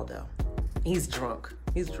 It's Ronaldo. He's drunk.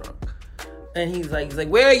 And he's like,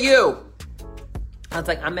 where are you? I was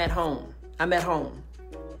like, I'm at home.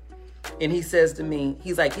 And he says to me,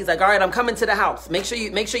 he's like, all right, I'm coming to the house. Make sure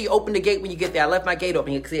you open the gate when you get there. I left my gate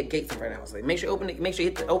open. Because he had gates in front of the house. Like, make sure you open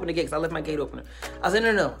the gate because I left my gate open. I was like,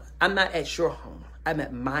 no. I'm not at your home. I'm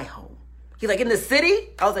at my home. He's like, in the city?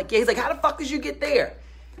 I was like, yeah. He's like, how the fuck did you get there?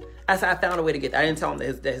 I said, I found a way to get there. I didn't tell him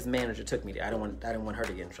that his manager took me there. I didn't want her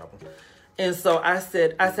to get in trouble. And so I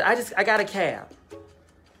said, I got a cab.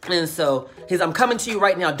 And so he's, I'm coming to you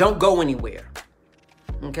right now. Don't go anywhere.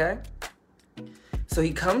 Okay? So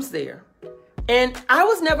he comes there. And I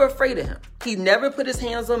was never afraid of him. He never put his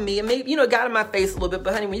hands on me. And maybe, got in my face a little bit.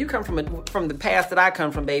 But honey, when you come from the past that I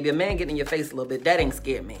come from, baby, a man getting in your face a little bit, that ain't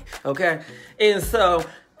scared me. Okay? And so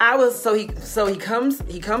he comes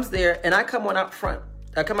there and I come on out front.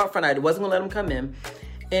 I wasn't gonna let him come in.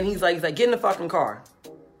 And he's like, get in the fucking car.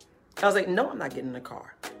 I was like, no, I'm not getting in the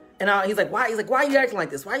car. And he's like, why? He's like, why are you acting like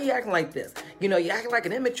this? Why are you acting like this? You're acting like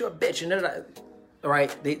an immature bitch. And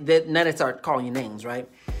right? Now they start calling you names, right?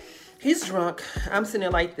 He's drunk. I'm sitting there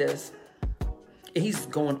like this. And he's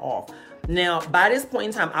going off. Now, by this point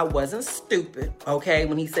in time, I wasn't stupid, okay?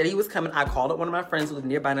 When he said he was coming, I called up one of my friends who was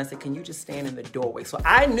nearby and I said, can you just stand in the doorway? So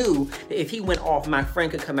I knew that if he went off, my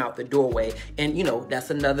friend could come out the doorway. And,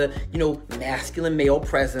 that's another, masculine male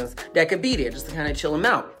presence that could be there just to kind of chill him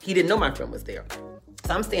out. He didn't know my friend was there.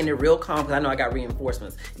 So I'm standing there real calm because I know I got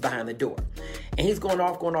reinforcements behind the door. And he's going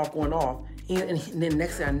off. And then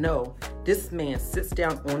next thing I know, this man sits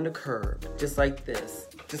down on the curb, just like this.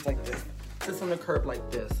 Sits on the curb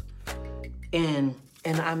like this. And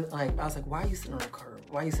I'm like, I was like, why are you sitting on the curb?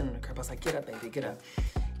 I was like, get up, baby, get up.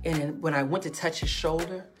 And then when I went to touch his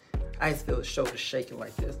shoulder, I just feel his shoulder shaking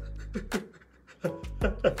like this.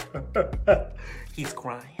 He's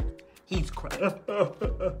crying.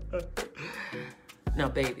 Now,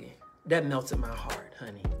 baby, that melted my heart,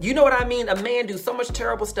 honey. You know what I mean? A man do so much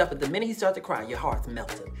terrible stuff, but the minute he starts to cry, your heart's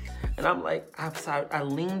melted. And I'm like, I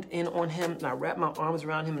leaned in on him, and I wrapped my arms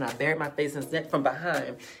around him, and I buried my face in his neck from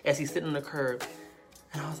behind as he's sitting on the curb.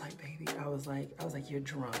 And I was like, baby, I was like, you're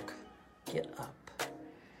drunk. Get up.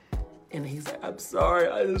 And he's like, I'm sorry.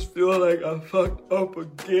 I just feel like I fucked up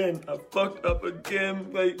again.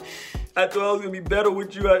 Like, I thought I was gonna be better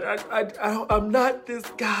with you. I'm not this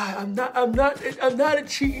guy. I'm not a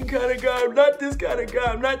cheating kind of guy. I'm not this kind of guy.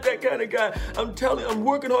 I'm not that kind of guy. I'm telling you, I'm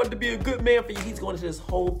working hard to be a good man for you. He's going into this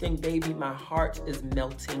whole thing, baby. My heart is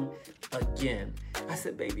melting again. I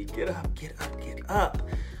said, baby, get up.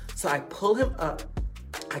 So I pull him up.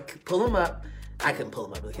 I couldn't pull him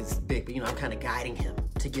up because he's big, but I'm kind of guiding him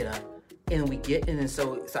to get up. And we get in, and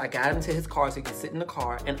so I got him into his car so he could sit in the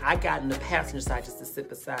car, and I got in the passenger side just to sit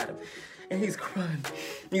beside him. And he's crying.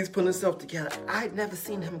 He's pulling himself together. I'd never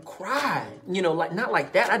seen him cry. Not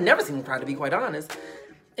like that. I'd never seen him cry, to be quite honest.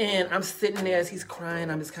 And I'm sitting there as he's crying.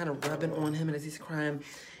 I'm just kind of rubbing on him, and as he's crying,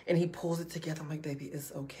 and he pulls it together. I'm like, baby,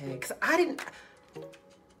 it's okay. Because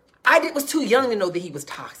I was too young to know that he was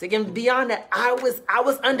toxic. And beyond that, I was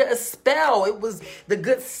under a spell. It was the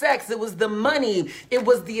good sex. It was the money. It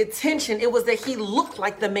was the attention. It was that he looked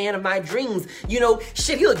like the man of my dreams. He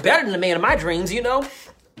looked better than the man of my dreams,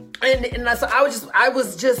 And so I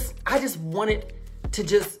just wanted to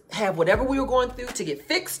just have whatever we were going through to get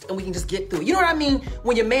fixed and we can just get through. You know what I mean?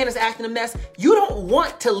 When your man is acting a mess, you don't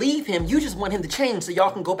want to leave him. You just want him to change so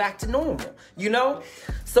y'all can go back to normal, you know?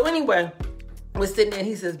 So anyway, we're sitting there and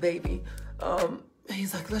he says, baby,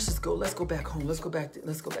 he's like, let's go back home. Let's go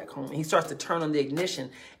back home. And he starts to turn on the ignition.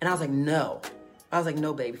 And I was like, no. I was like,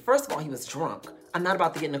 no, baby. First of all, he was drunk. I'm not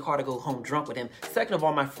about to get in the car to go home drunk with him. Second of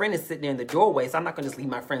all, my friend is sitting there in the doorway, so I'm not going to just leave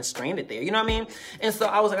my friend stranded there. You know what I mean? And so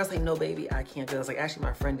I was like, no, baby, I can't do it. I was like, actually,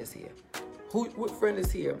 my friend is here. What friend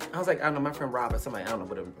is here? I was like, I don't know, my friend Robert. Somebody, I don't know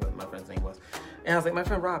what my friend's name was. And I was like, my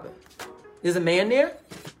friend Robert. There's a man there?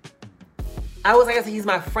 I said, he's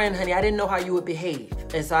my friend, honey. I didn't know how you would behave.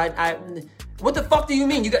 And so I what the fuck do you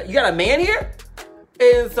mean? You got a man here?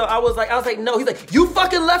 And so I was like, no. He's like, you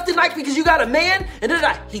fucking left tonight because you got a man? And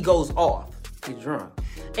then he goes off. He's drunk.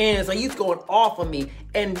 And so he's going off on me.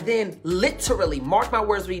 And then literally, mark my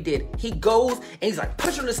words what he did. He goes and he's like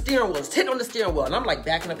pushing the steering wheel, just hitting on the steering wheel. And I'm like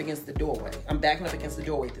backing up against the doorway. I'm backing up against the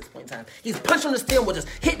doorway at this point in time. He's punching on the steering wheel, just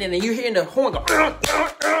hitting it. And you're hearing the horn go,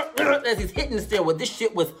 as he's hitting the steering wheel. This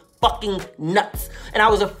shit was fucking nuts. And I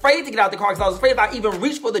was afraid to get out the car because I was afraid if I even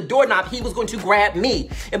reached for the doorknob, he was going to grab me.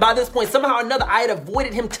 And by this point, somehow or another, I had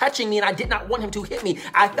avoided him touching me and I did not want him to hit me.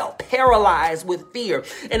 I felt paralyzed with fear.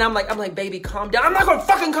 And I'm like, baby, calm down. I'm not going to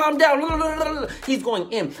fucking calm down. He's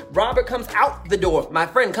going in. Robert comes out the door. My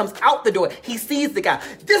friend comes out the door. He sees the guy.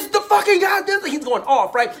 This is the fucking guy. He's going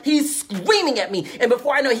off, right? He's screaming at me. And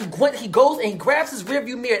before I know it, he goes and he grabs his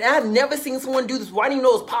rearview mirror. And I've never seen someone do this before. I didn't even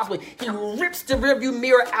know it was possible. He rips the rearview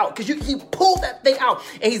mirror out. Because he pulled that thing out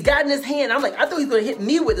and he's got in his hand. I'm like, I thought he was going to hit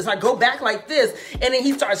me with this. I go back like this. And then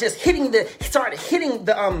he started hitting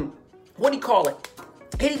the, what do you call it?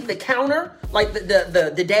 Hitting the counter, like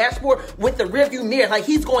the dashboard with the rearview mirror. Like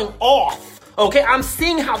he's going off. Okay, I'm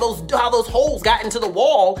seeing how those holes got into the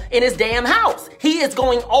wall in his damn house. He is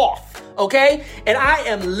going off. Okay, and I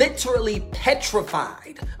am literally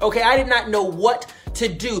petrified. Okay, I did not know what to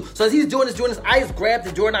do. So as he's doing this, I just grabbed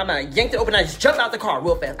the door and I yanked it open. And I just jumped out the car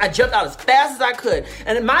real fast. I jumped out as fast as I could.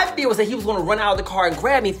 And my fear was that he was going to run out of the car and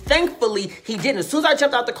grab me. Thankfully, he didn't. As soon as I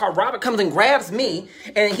jumped out the car, Robert comes and grabs me.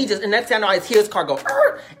 And next thing I know, I hear his car go,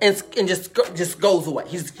 and just goes away.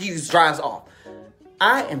 He just drives off.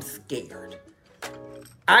 I am scared.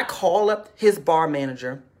 I call up his bar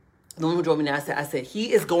manager. The one who drove me there, I said,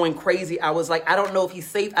 he is going crazy. I was like, I don't know if he's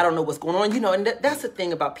safe. I don't know what's going on. You know, and that's the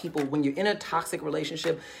thing about people. When you're in a toxic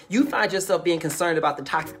relationship, you find yourself being concerned about the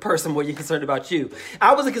toxic person more than you're concerned about you.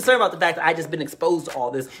 I wasn't concerned about the fact that I just been exposed to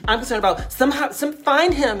all this. I'm concerned about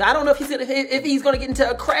find him. I don't know if he's going to get into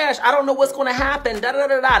a crash. I don't know what's going to happen. And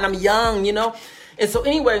I'm young, you know. And so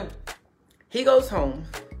anyway, he goes home,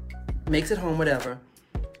 makes it home, whatever.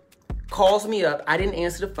 Calls me up. I didn't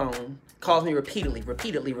answer the phone. Calls me repeatedly.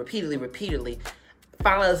 Finally,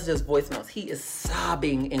 listens to his voicemails. He is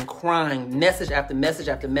sobbing and crying, message after message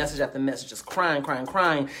after message after message, just crying.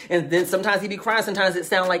 And then sometimes he'd be crying. Sometimes it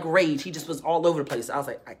sounded like rage. He just was all over the place. I was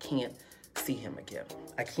like, I can't see him again.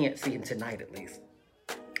 I can't see him tonight at least.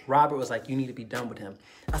 Robert was like, you need to be done with him.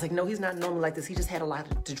 I was like, no, he's not normally like this. He just had a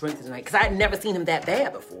lot to drink tonight. Because I had never seen him that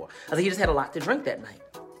bad before. I was like, he just had a lot to drink that night.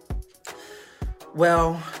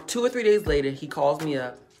 Well, 2 or 3 days later, he calls me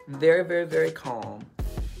up, very, very, very calm.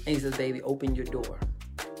 And he says, baby, open your door.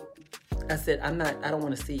 I said, I don't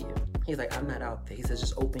want to see you. He's like, I'm not out there. He says,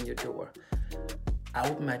 just open your door. I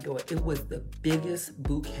opened my door. It was the biggest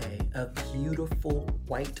bouquet of beautiful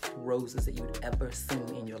white roses that you'd ever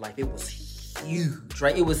seen in your life. It was huge,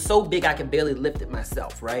 right? It was so big I could barely lift it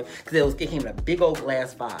myself, right? Because it came in a big old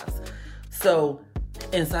glass vase. So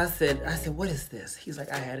I said, what is this? He's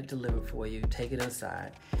like, I had it delivered for you. Take it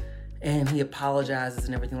inside. And he apologizes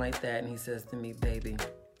and everything like that. And he says to me, baby,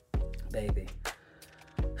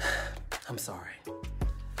 I'm sorry.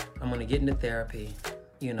 I'm going to get into therapy.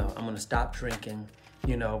 You know, I'm going to stop drinking.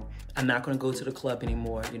 You know, I'm not going to go to the club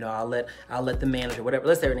anymore. You know, I'll let the manager, whatever.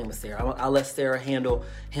 Let's say her name was Sarah. I'll let Sarah handle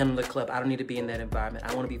the club. I don't need to be in that environment.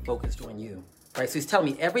 I want to be focused on you. Right? So he's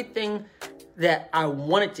telling me everything that I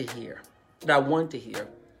wanted to hear.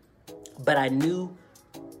 But I knew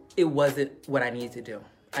it wasn't what I needed to do.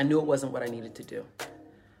 I knew it wasn't what I needed to do.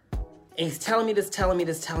 And he's telling me this.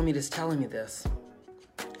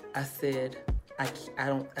 I said, I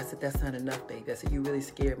said, that's not enough, baby. I said, you really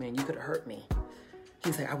scared me and you could have hurt me.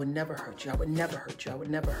 He's like, I would never hurt you. I would never hurt you.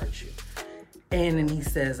 And then he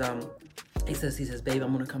says, baby,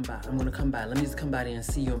 I'm going to come by. Let me just come by there and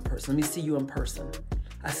see you in person. Let me see you in person.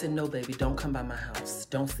 I said, no, baby, don't come by my house.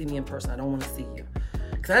 Don't see me in person. I don't want to see you.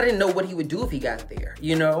 Because I didn't know what he would do if he got there,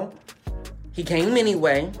 you know? He came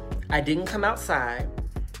anyway. I didn't come outside.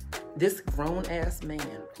 this grown-ass man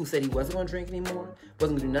who said he wasn't going to drink anymore,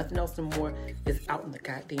 wasn't going to do nothing else anymore, is out in the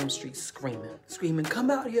goddamn street screaming, come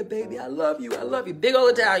out here, baby, I love you, I love you. Big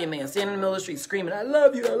old Italian man standing in the middle of the street screaming, I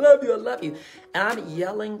love you, I love you, I love you. And I'm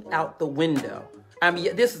yelling out the window.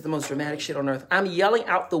 This is the most dramatic shit on earth. I'm yelling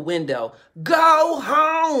out the window, go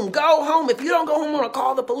home, go home. If you don't go home, I'm going to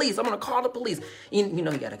call the police. I'm going to call the police. You know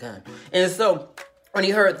he got a gun. And so when he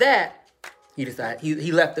heard that, he decided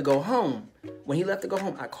he left to go home. When he left to go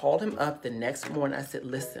home, I called him up the next morning. I said,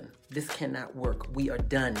 listen, this cannot work. We are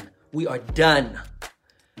done. We are done.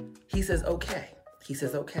 He says, okay. He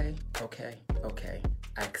says, okay.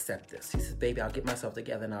 I accept this. He says, baby, I'll get myself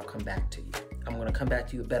together and I'll come back to you. I'm going to come back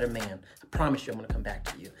to you a better man. I promise you I'm going to come back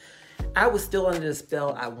to you. I was still under the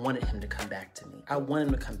spell. I wanted him to come back to me. I wanted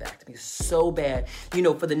him to come back to me so bad. You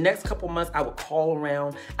know, for the next couple months, I would call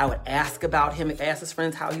around. I would ask about him, ask his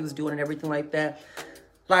friends how he was doing and everything like that.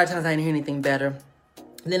 A lot of times I didn't hear anything better.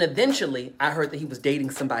 And then eventually I heard that he was dating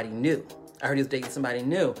somebody new.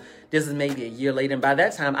 This is maybe a year later. And by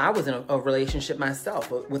that time, I was in a relationship myself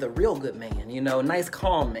with a real good man, you know, a nice,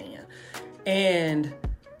 calm man. And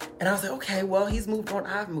I was like, okay, well, he's moved on.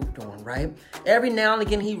 I've moved on, right? Every now and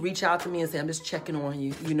again, he'd reach out to me and say, I'm just checking on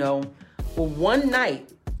you, you know. Well, one night,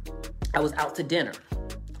 I was out to dinner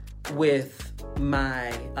with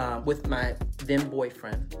my then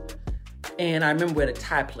boyfriend. And I remember we're at a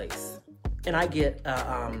Thai place. And I get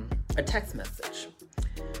a text message.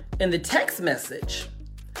 And the text message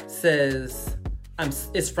says,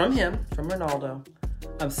 it's from him, from Ronaldo.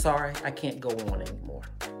 I'm sorry, I can't go on anymore.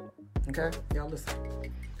 Okay, y'all listen.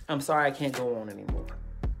 I'm sorry, I can't go on anymore.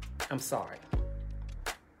 I'm sorry.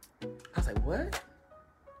 I was like, what?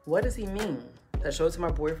 What does he mean? I showed it to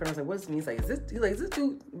my boyfriend. I was like, what does he mean? He's like, is this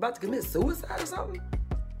dude about to commit suicide or something?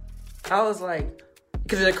 I was like,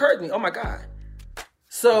 because it occurred to me, oh my God.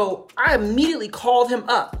 So I immediately called him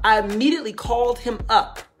up.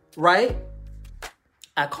 Right?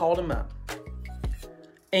 I called him up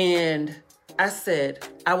and I said,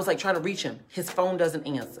 I was like trying to reach him. His phone doesn't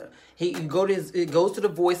answer. It goes to the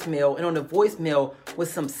voicemail, and on the voicemail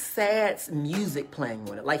was some sad music playing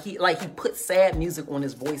on it. Like he put sad music on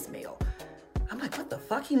his voicemail. I'm like, what the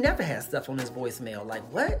fuck? He never has stuff on his voicemail. Like,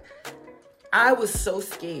 what? I was so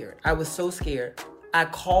scared. I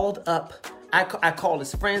called up. I called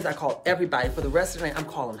his friends. I called everybody. For the rest of the night, I'm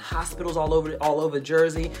calling hospitals all over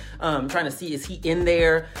Jersey. Trying to see, is he in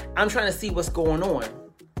there? I'm trying to see what's going on.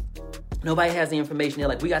 Nobody has the information. They're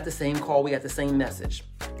like, we got the same call. We got the same message.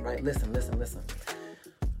 Right? Listen.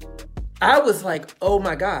 I was like, oh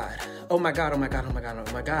my God.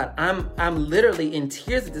 I'm literally in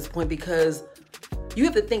tears at this point because you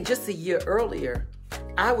have to think just a year earlier,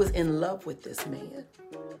 I was in love with this man.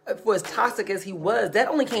 For as toxic as he was, that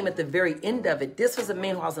only came at the very end of it. This was a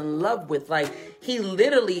man who I was in love with. Like, he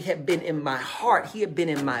literally had been in my heart. He had been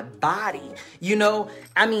in my body. You know,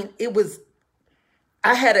 I mean,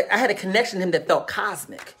 I had a connection to him that felt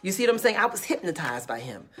cosmic. You see what I'm saying? I was hypnotized by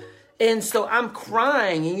him. And so I'm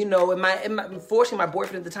crying, and, you know, unfortunately, my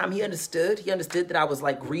boyfriend at the time, he understood that I was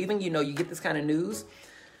like grieving. You know, you get this kind of news.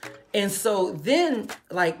 And so then,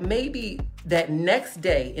 like, maybe that next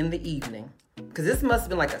day in the evening, because this must have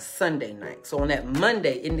been like a Sunday night. So on that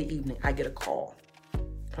Monday in the evening, I get a call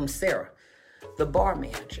from Sarah, the bar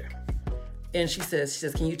manager. And she says,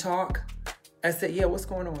 can you talk? I said, yeah, what's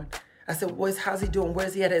going on? I said, how's he doing?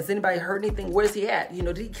 Where's he at? Has anybody heard anything? Where's he at? You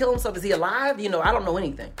know, did he kill himself? Is he alive? You know, I don't know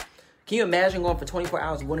anything. Can you imagine going for 24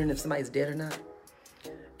 hours wondering if somebody's dead or not?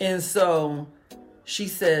 And so she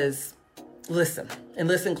says, listen, and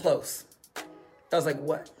listen close. I was like,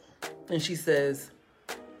 what? And she says,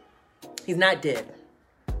 he's not dead.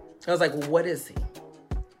 I was like, well, what is he?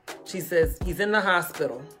 She says, he's in the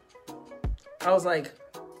hospital. I was like,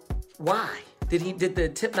 why? Did the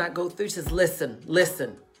tip not go through? She says, listen.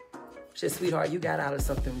 She says, sweetheart, you got out of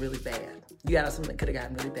something really bad. You got out of something that could have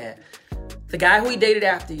gotten really bad. The guy who he dated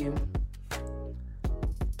after you,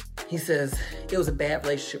 he says, it was a bad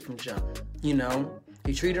relationship from jump. You know,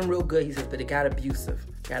 he treated him real good. He says, but it got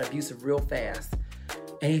abusive real fast.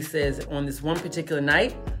 And he says, on this one particular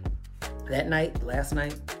night, last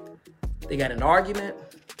night, they got an argument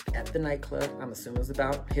at the nightclub. I'm assuming it was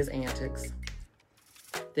about his antics.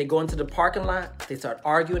 They go into the parking lot. They start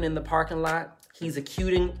arguing in the parking lot. He's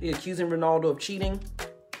accusing Ronaldo of cheating.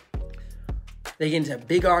 They get into a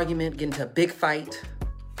big argument, get into a big fight.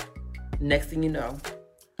 Next thing you know,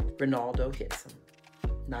 Ronaldo hits him,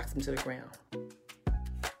 knocks him to the ground.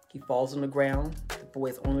 He falls on the ground. The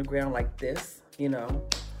boy's on the ground like this, you know.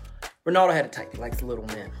 Ronaldo had a type. He likes little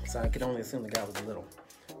men, so I could only assume the guy was little.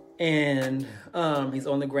 And he's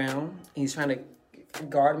on the ground. He's trying to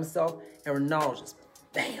guard himself, and Ronaldo just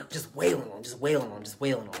bam, just wailing on him, just wailing on him, just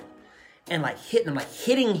wailing on him. And like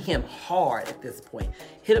hitting him hard at this point.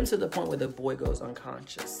 Hit him to the point where the boy goes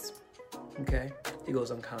unconscious. Okay? He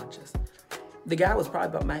goes unconscious. The guy was probably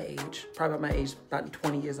about my age, about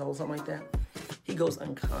 20 years old, something like that. He goes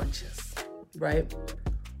unconscious, right?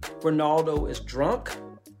 Ronaldo is drunk,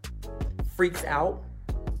 freaks out.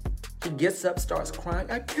 He gets up, starts crying.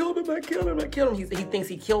 I killed him, I killed him, I killed him. He thinks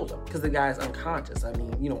he killed him because the guy's unconscious. I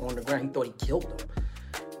mean, on the ground, he thought he killed him.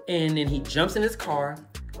 And then he jumps in his car,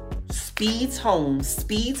 speeds home.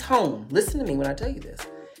 Listen to me when I tell you this.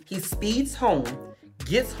 He speeds home,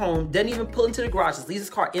 gets home, doesn't even pull into the garage, just leaves his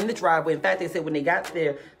car in the driveway. In fact, they said when they got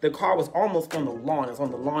there, the car was almost on the lawn. It was on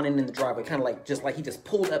the lawn and in the driveway, kind of like he just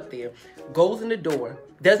pulled up there, goes in the door,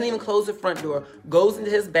 doesn't even close the front door, goes into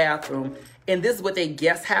his bathroom. And this is what they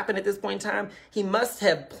guess happened at this point in time. He must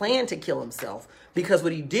have planned to kill himself because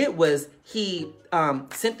what he did was he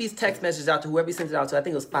sent these text messages out to whoever he sent it out to. I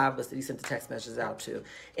think it was 5 of us that he sent the text messages out to.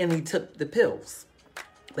 And he took the pills.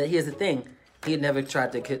 But here's the thing. He had never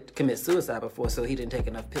tried to commit suicide before, so he didn't take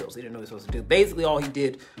enough pills. He didn't know what he was supposed to do. Basically, all he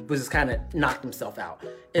did was just kind of knock himself out.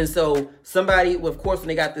 And so somebody, of course, when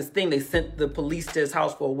they got this thing, they sent the police to his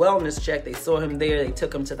house for a wellness check. They saw him there. They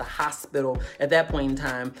took him to the hospital at that point in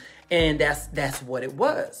time. And that's what it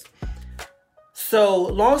was. So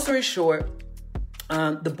long story short,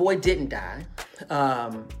 the boy didn't die.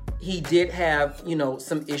 He did have,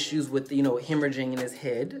 some issues with, hemorrhaging in his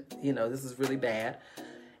head. This is really bad.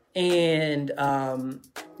 And,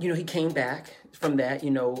 he came back from that.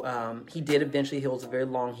 He did eventually heal. It was a very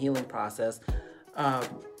long healing process.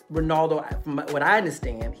 Ronaldo, from what I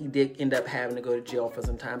understand, he did end up having to go to jail for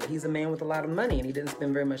some time, but he's a man with a lot of money and he didn't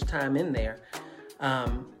spend very much time in there.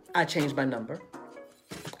 I changed my number.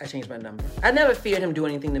 I never feared him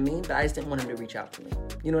doing anything to me, but I just didn't want him to reach out to me.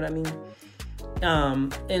 You know what I mean?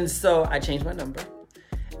 And so I changed my number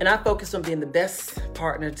and I focused on being the best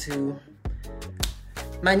partner to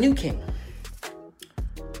my new king.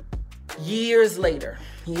 Years later,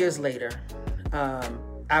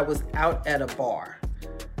 I was out at a bar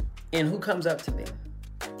and who comes up to me?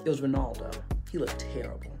 It was Ronaldo. He looked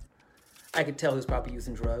terrible. I could tell he was probably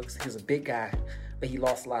using drugs. He was a big guy, but he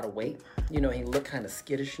lost a lot of weight. He looked kind of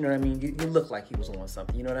skittish, you know what I mean? He looked like he was on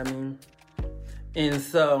something, you know what I mean? And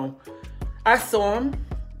so I saw him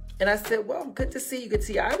and I said, well, good to see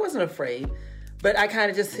you. I wasn't afraid, but I kind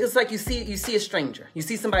of it's like you see a stranger. You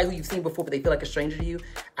see somebody who you've seen before, but they feel like a stranger to you.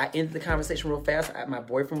 I ended the conversation real fast. My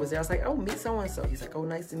boyfriend was there. I was like, oh, meet so-and-so. He's like, oh,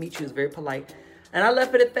 nice to meet you. He was very polite. And I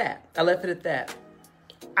left it at that.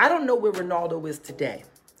 I don't know where Ronaldo is today,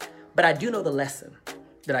 but I do know the lesson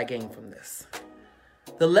that I gained from this.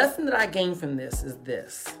 The lesson that I gained from this is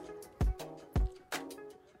this.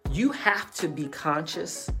 You have to be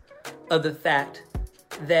conscious of the fact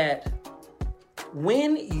that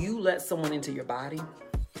when you let someone into your body,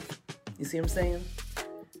 you see what I'm saying?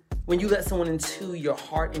 When you let someone into your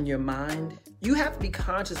heart and your mind, you have to be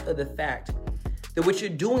conscious of the fact that what you're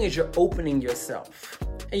doing is you're opening yourself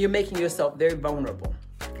and you're making yourself very vulnerable,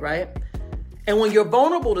 right? And when you're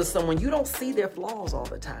vulnerable to someone, you don't see their flaws all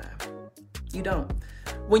the time. You don't.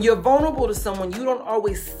 When you're vulnerable to someone, you don't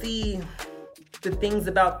always see the things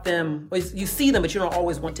about them. You see them, but you don't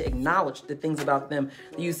always want to acknowledge the things about them.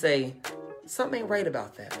 You say, something ain't right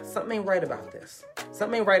about that. Something ain't right about this.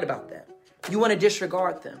 Something ain't right about that. You want to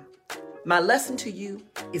disregard them. My lesson to you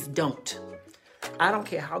is don't. I don't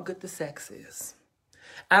care how good the sex is.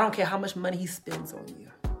 I don't care how much money he spends on you.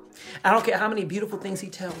 I don't care how many beautiful things he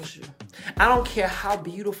tells you. I don't care how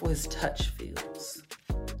beautiful his touch feels.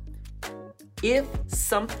 If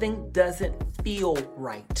something doesn't feel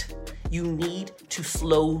right, you need to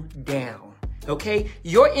slow down, okay?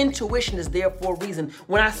 Your intuition is there for a reason.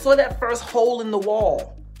 When I saw that first hole in the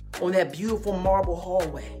wall on that beautiful marble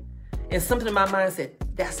hallway, and something in my mind said,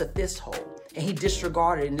 that's a fist hole. And he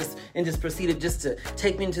disregarded and just proceeded just to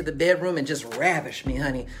take me into the bedroom and just ravish me,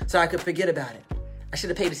 honey, so I could forget about it. I should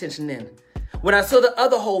have paid attention then. When I saw the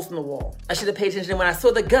other holes in the wall, I should have paid attention. When I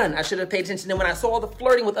saw the gun, I should have paid attention. When I saw all the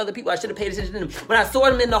flirting with other people, I should have paid attention. When I saw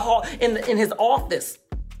him in the hall, in his office,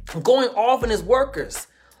 going off on his workers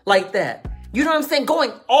like that. You know what I'm saying?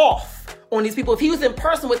 Going off on these people. If he was in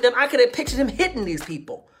person with them, I could have pictured him hitting these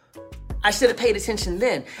people. I should have paid attention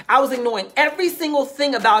then. I was ignoring every single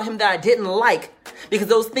thing about him that I didn't like because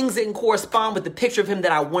those things didn't correspond with the picture of him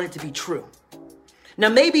that I wanted to be true. Now,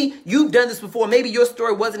 maybe you've done this before. Maybe your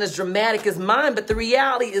story wasn't as dramatic as mine, but the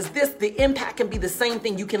reality is this: the impact can be the same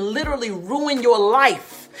thing. You can literally ruin your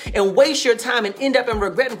life and waste your time and end up in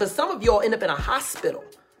regretting. For some of y'all, end up in a hospital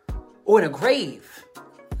or in a grave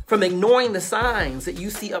from ignoring the signs that you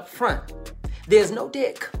see up front. There's no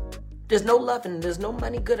dick. There's no love and there's no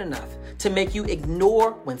money good enough to make you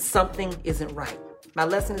ignore when something isn't right. My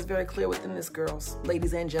lesson is very clear within this, girls,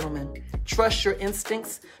 ladies and gentlemen. Trust your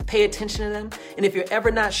instincts, pay attention to them, and if you're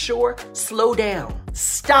ever not sure, slow down.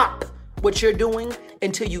 Stop what you're doing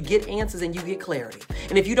until you get answers and you get clarity.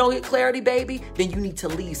 And if you don't get clarity, baby, then you need to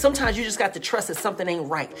leave. Sometimes you just got to trust that something ain't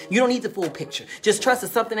right. You don't need the full picture. Just trust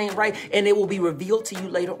that something ain't right, and it will be revealed to you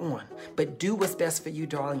later on. But do what's best for you,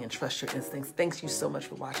 darling, and trust your instincts. Thanks you so much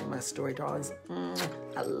for watching my story, darlings.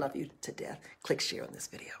 I love you to death. Click share on this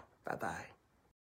video. Bye-bye.